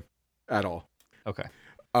fucking name at all. Okay.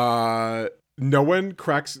 No one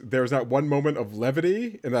cracks. There's not one moment of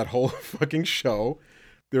levity in that whole fucking show.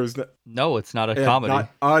 There's No, it's not a and comedy.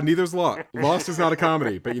 neither's Lost. Lost is not a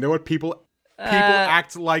comedy. But you know what? People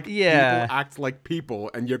act like yeah. people act like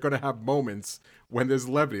people, and you're gonna have moments when there's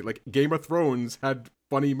levity. Like Game of Thrones had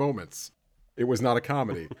funny moments. It was not a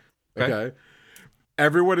comedy. Okay.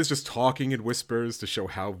 Everyone is just talking in whispers to show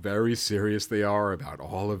how very serious they are about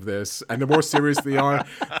all of this. And the more serious they are,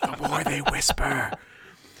 the more they whisper.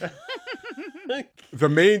 The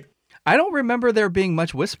main... I don't remember there being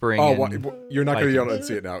much whispering. Oh, you're not going to be able to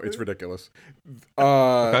see it now. It's ridiculous.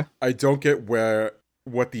 I don't get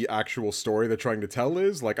what the actual story they're trying to tell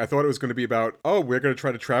is. Like, I thought it was going to be about, we're going to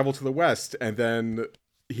try to travel to the West. And then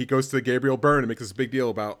he goes to Gabriel Byrne and makes this big deal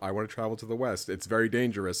about, I want to travel to the West. It's very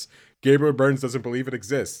dangerous. Gabriel Burns doesn't believe it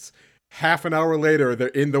exists. Half an hour later, they're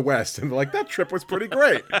in the West. And they're like, that trip was pretty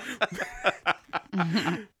great.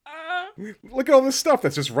 Look at all this stuff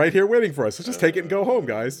that's just right here waiting for us. Let's just take it and go home,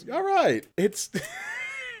 guys. All right. It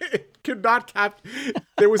could not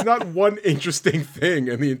there was not one interesting thing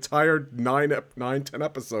in the entire 10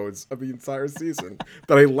 episodes of the entire season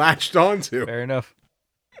that I latched onto.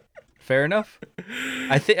 Fair enough.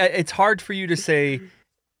 I think it's hard for you to say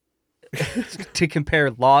to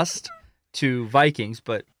compare Lost to Vikings,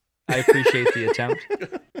 but I appreciate the attempt.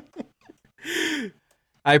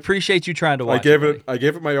 I appreciate you trying to watch it. I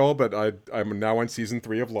gave it my all, but I'm now on season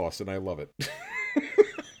 3 of Lost, and I love it.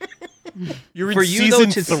 You're for in you season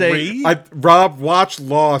though to 3? Rob, watch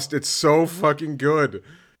Lost. It's so fucking good.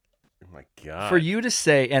 Oh my god! For you to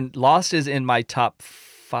say, and Lost is in my top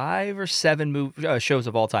 5 or 7 shows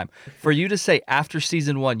of all time. For you to say after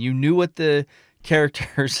season 1, you knew what the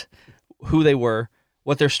characters, who they were,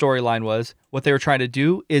 what their storyline was, what they were trying to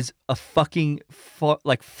do, is a fucking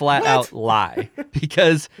flat out lie.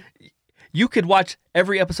 Because you could watch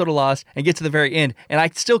every episode of Lost and get to the very end, and I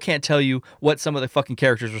still can't tell you what some of the fucking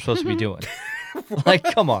characters were supposed to be doing. Like,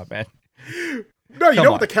 come on, man. No, you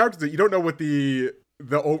know what the characters. You don't know what the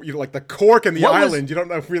like the cork and the island. You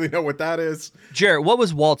don't really know what that is. Jarrett, what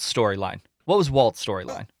was Walt's storyline? What was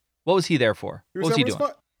he there for? What was he doing?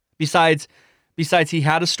 Besides he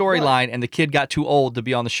had a storyline and the kid got too old to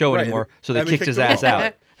be on the show anymore, so they kicked his ass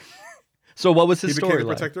out. So what was his storyline? He became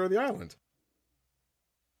the protector of the island.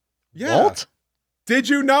 Yeah. Walt? Did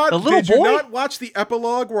you not? Did you not watch the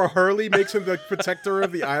epilogue where Hurley makes him the protector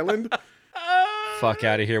of the island? Fuck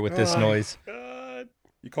out of here with this noise. God.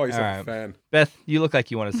 You call yourself a fan. Beth, you look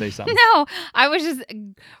like you want to say something. No, I was just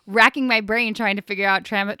racking my brain trying to figure out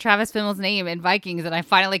Travis Fimmel's name in Vikings, and I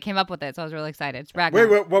finally came up with it, so I was really excited. It's Ragnar.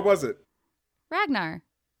 Wait, what was it? Ragnar.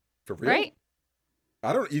 For real? Right?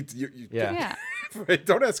 I don't... Yeah. Wait,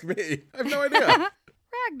 don't ask me. I have no idea.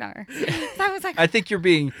 Ragnar. So I was like... I think you're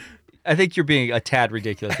being a tad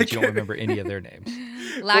ridiculous that you don't remember any of their names.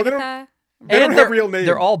 Lagatha. They don't have real names.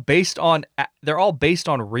 They're all based on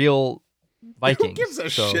real Vikings. Who gives a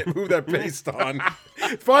shit who they're based on?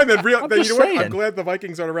 Fine, then you know what? I'm glad the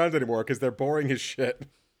Vikings aren't around anymore because they're boring as shit.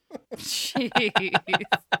 Jeez.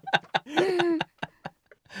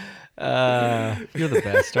 You're the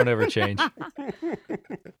best. Don't ever change.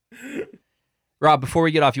 Rob, before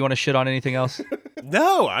we get off, you want to shit on anything else?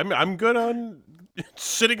 No, I'm good on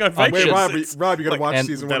sitting on Vikings. Wait, Rob, you gotta watch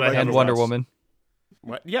season 1 and Wonder Woman.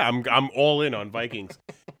 What? Yeah, I'm all in on Vikings.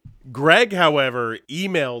 Greg, however,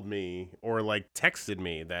 emailed me or texted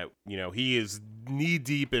me that he is knee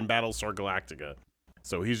deep in Battlestar Galactica,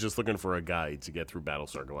 so he's just looking for a guide to get through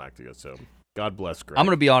Battlestar Galactica. So God bless Greg. I'm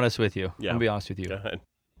gonna be honest with you. Yeah. I'm gonna be honest with you. Go ahead.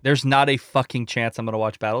 There's not a fucking chance I'm gonna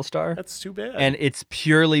watch Battlestar. That's too bad. And it's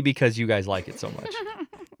purely because you guys like it so much.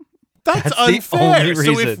 That's unfair.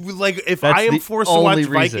 So if I am forced to watch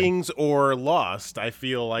Vikings or Lost, I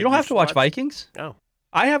feel like you don't have to watch Vikings. Oh.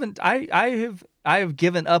 I haven't. I have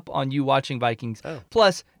given up on you watching Vikings. Oh.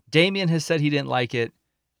 Plus, Damien has said he didn't like it.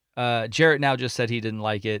 Jarrett now just said he didn't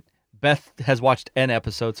like it. Beth has watched an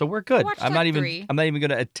episode, so we're good. I'm not even going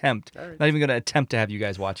to attempt. Right. Not even going to attempt to have you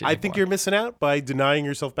guys watch it. I think you're missing out by denying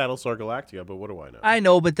yourself Battlestar Galactica. But what do I know? I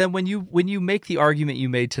know, but then when you make the argument you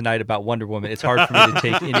made tonight about Wonder Woman, it's hard for me to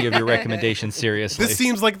take any of your recommendations seriously. This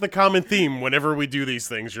seems like the common theme whenever we do these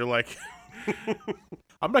things. You're like,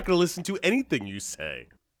 I'm not going to listen to anything you say.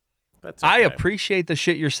 That's okay. I appreciate the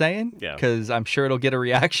shit you're saying, because I'm sure it'll get a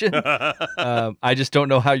reaction. I just don't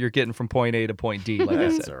know how you're getting from point A to point D, like I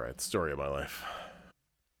said. That's all right. Story of my life.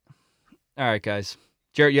 All right, guys.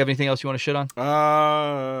 Jarrett, you have anything else you want to shit on?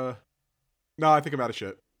 No, I think I'm out of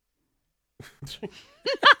shit.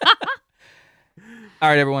 All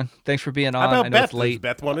right, everyone. Thanks for being on. How about I know Beth? it's late. Does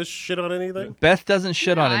Beth want to shit on anything? Beth doesn't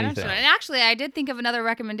shit on anything. And actually, I did think of another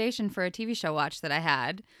recommendation for a TV show watch that I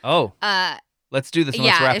had. Oh. Let's do this and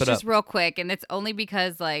let's wrap it up. Yeah, it's just real quick, and it's only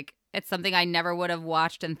because it's something I never would have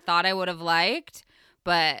watched and thought I would have liked,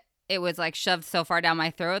 but it was like shoved so far down my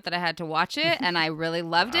throat that I had to watch it, and I really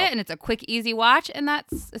loved it. And it's a quick, easy watch, and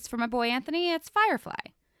it's for my boy Anthony. It's Firefly.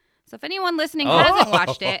 So if anyone listening hasn't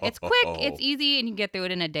watched it, it's quick, it's easy, and you can get through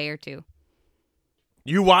it in a day or two.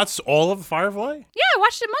 You watched all of Firefly? Yeah, I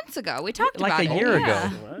watched it months ago. We talked about it. Like a year Yeah.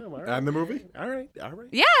 ago. Wow, all right. And the movie? All right.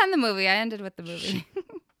 Yeah, and the movie. I ended with the movie.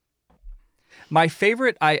 My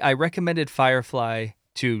favorite, I recommended Firefly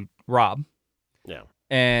to Rob, Yeah.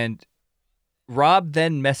 and Rob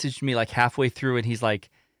then messaged me like halfway through, and he's like,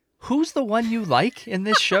 "Who's the one you like in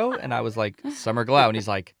this show?" And I was like, "Summer Glau," and he's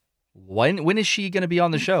like, When is she gonna be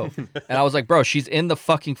on the show?" And I was like, "Bro, she's in the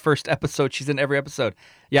fucking first episode. She's in every episode."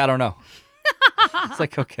 "Yeah, I don't know." It's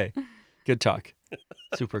like, okay, good talk,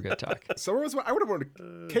 super good talk. So I would have wanted.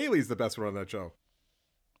 Kaylee's the best one on that show.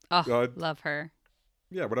 Oh, love her.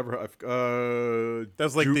 Yeah, whatever.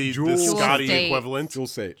 That's like the Jewel Scotty State. equivalent. Jewel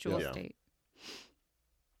State. Jewel Yeah. State.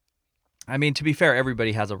 I mean, to be fair,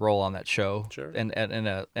 everybody has a role on that show, Sure. and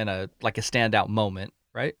a like a standout moment,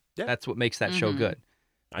 right? Yeah. That's what makes that show good.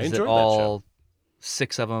 I is enjoyed that that all show.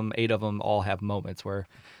 6 of them, 8 of them all have moments where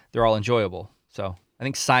they're all enjoyable. So I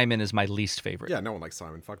think Simon is my least favorite. Yeah, no one likes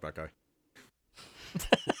Simon. Fuck that guy.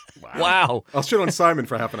 Wow. I'll shit on Simon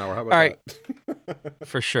for half an hour. How about All right. that?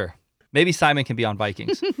 For sure. Maybe Simon can be on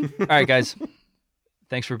Vikings. All right, guys.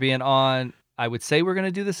 Thanks for being on. I would say we're going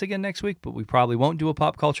to do this again next week, but we probably won't do a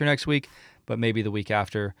pop culture next week, but maybe the week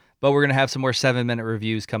after. But we're going to have some more 7-minute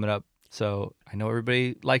reviews coming up. So I know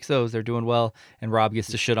everybody likes those. They're doing well. And Rob gets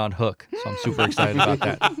to shit on Hook. So I'm super excited about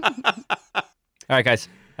that. All right, guys.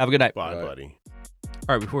 Have a good night. Bye, buddy.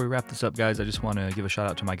 All right, before we wrap this up, guys, I just want to give a shout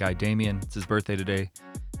out to my guy Damien. It's his birthday today.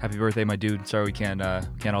 Happy birthday, my dude. Sorry we can't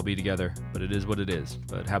all be together, but it is what it is.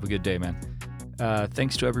 But have a good day, man.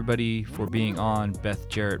 Thanks to everybody for being on. Beth,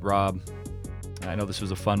 Jarrett, Rob. I know this was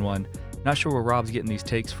a fun one. Not sure where Rob's getting these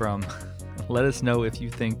takes from. Let us know if you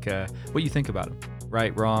think what you think about them.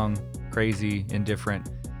 Right, wrong, crazy, indifferent.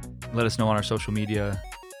 Let us know on our social media: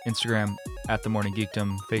 Instagram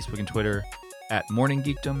 @TheMorningGeekdom, Facebook and Twitter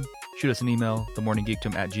 @MorningGeekdom. Shoot us an email,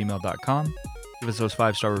 themorninggeekdom@gmail.com. Give us those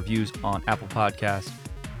 5-star reviews on Apple Podcasts.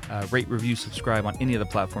 Rate, review, subscribe on any of the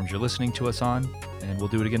platforms you're listening to us on, and we'll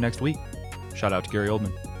do it again next week. Shout out to Gary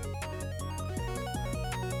Oldman.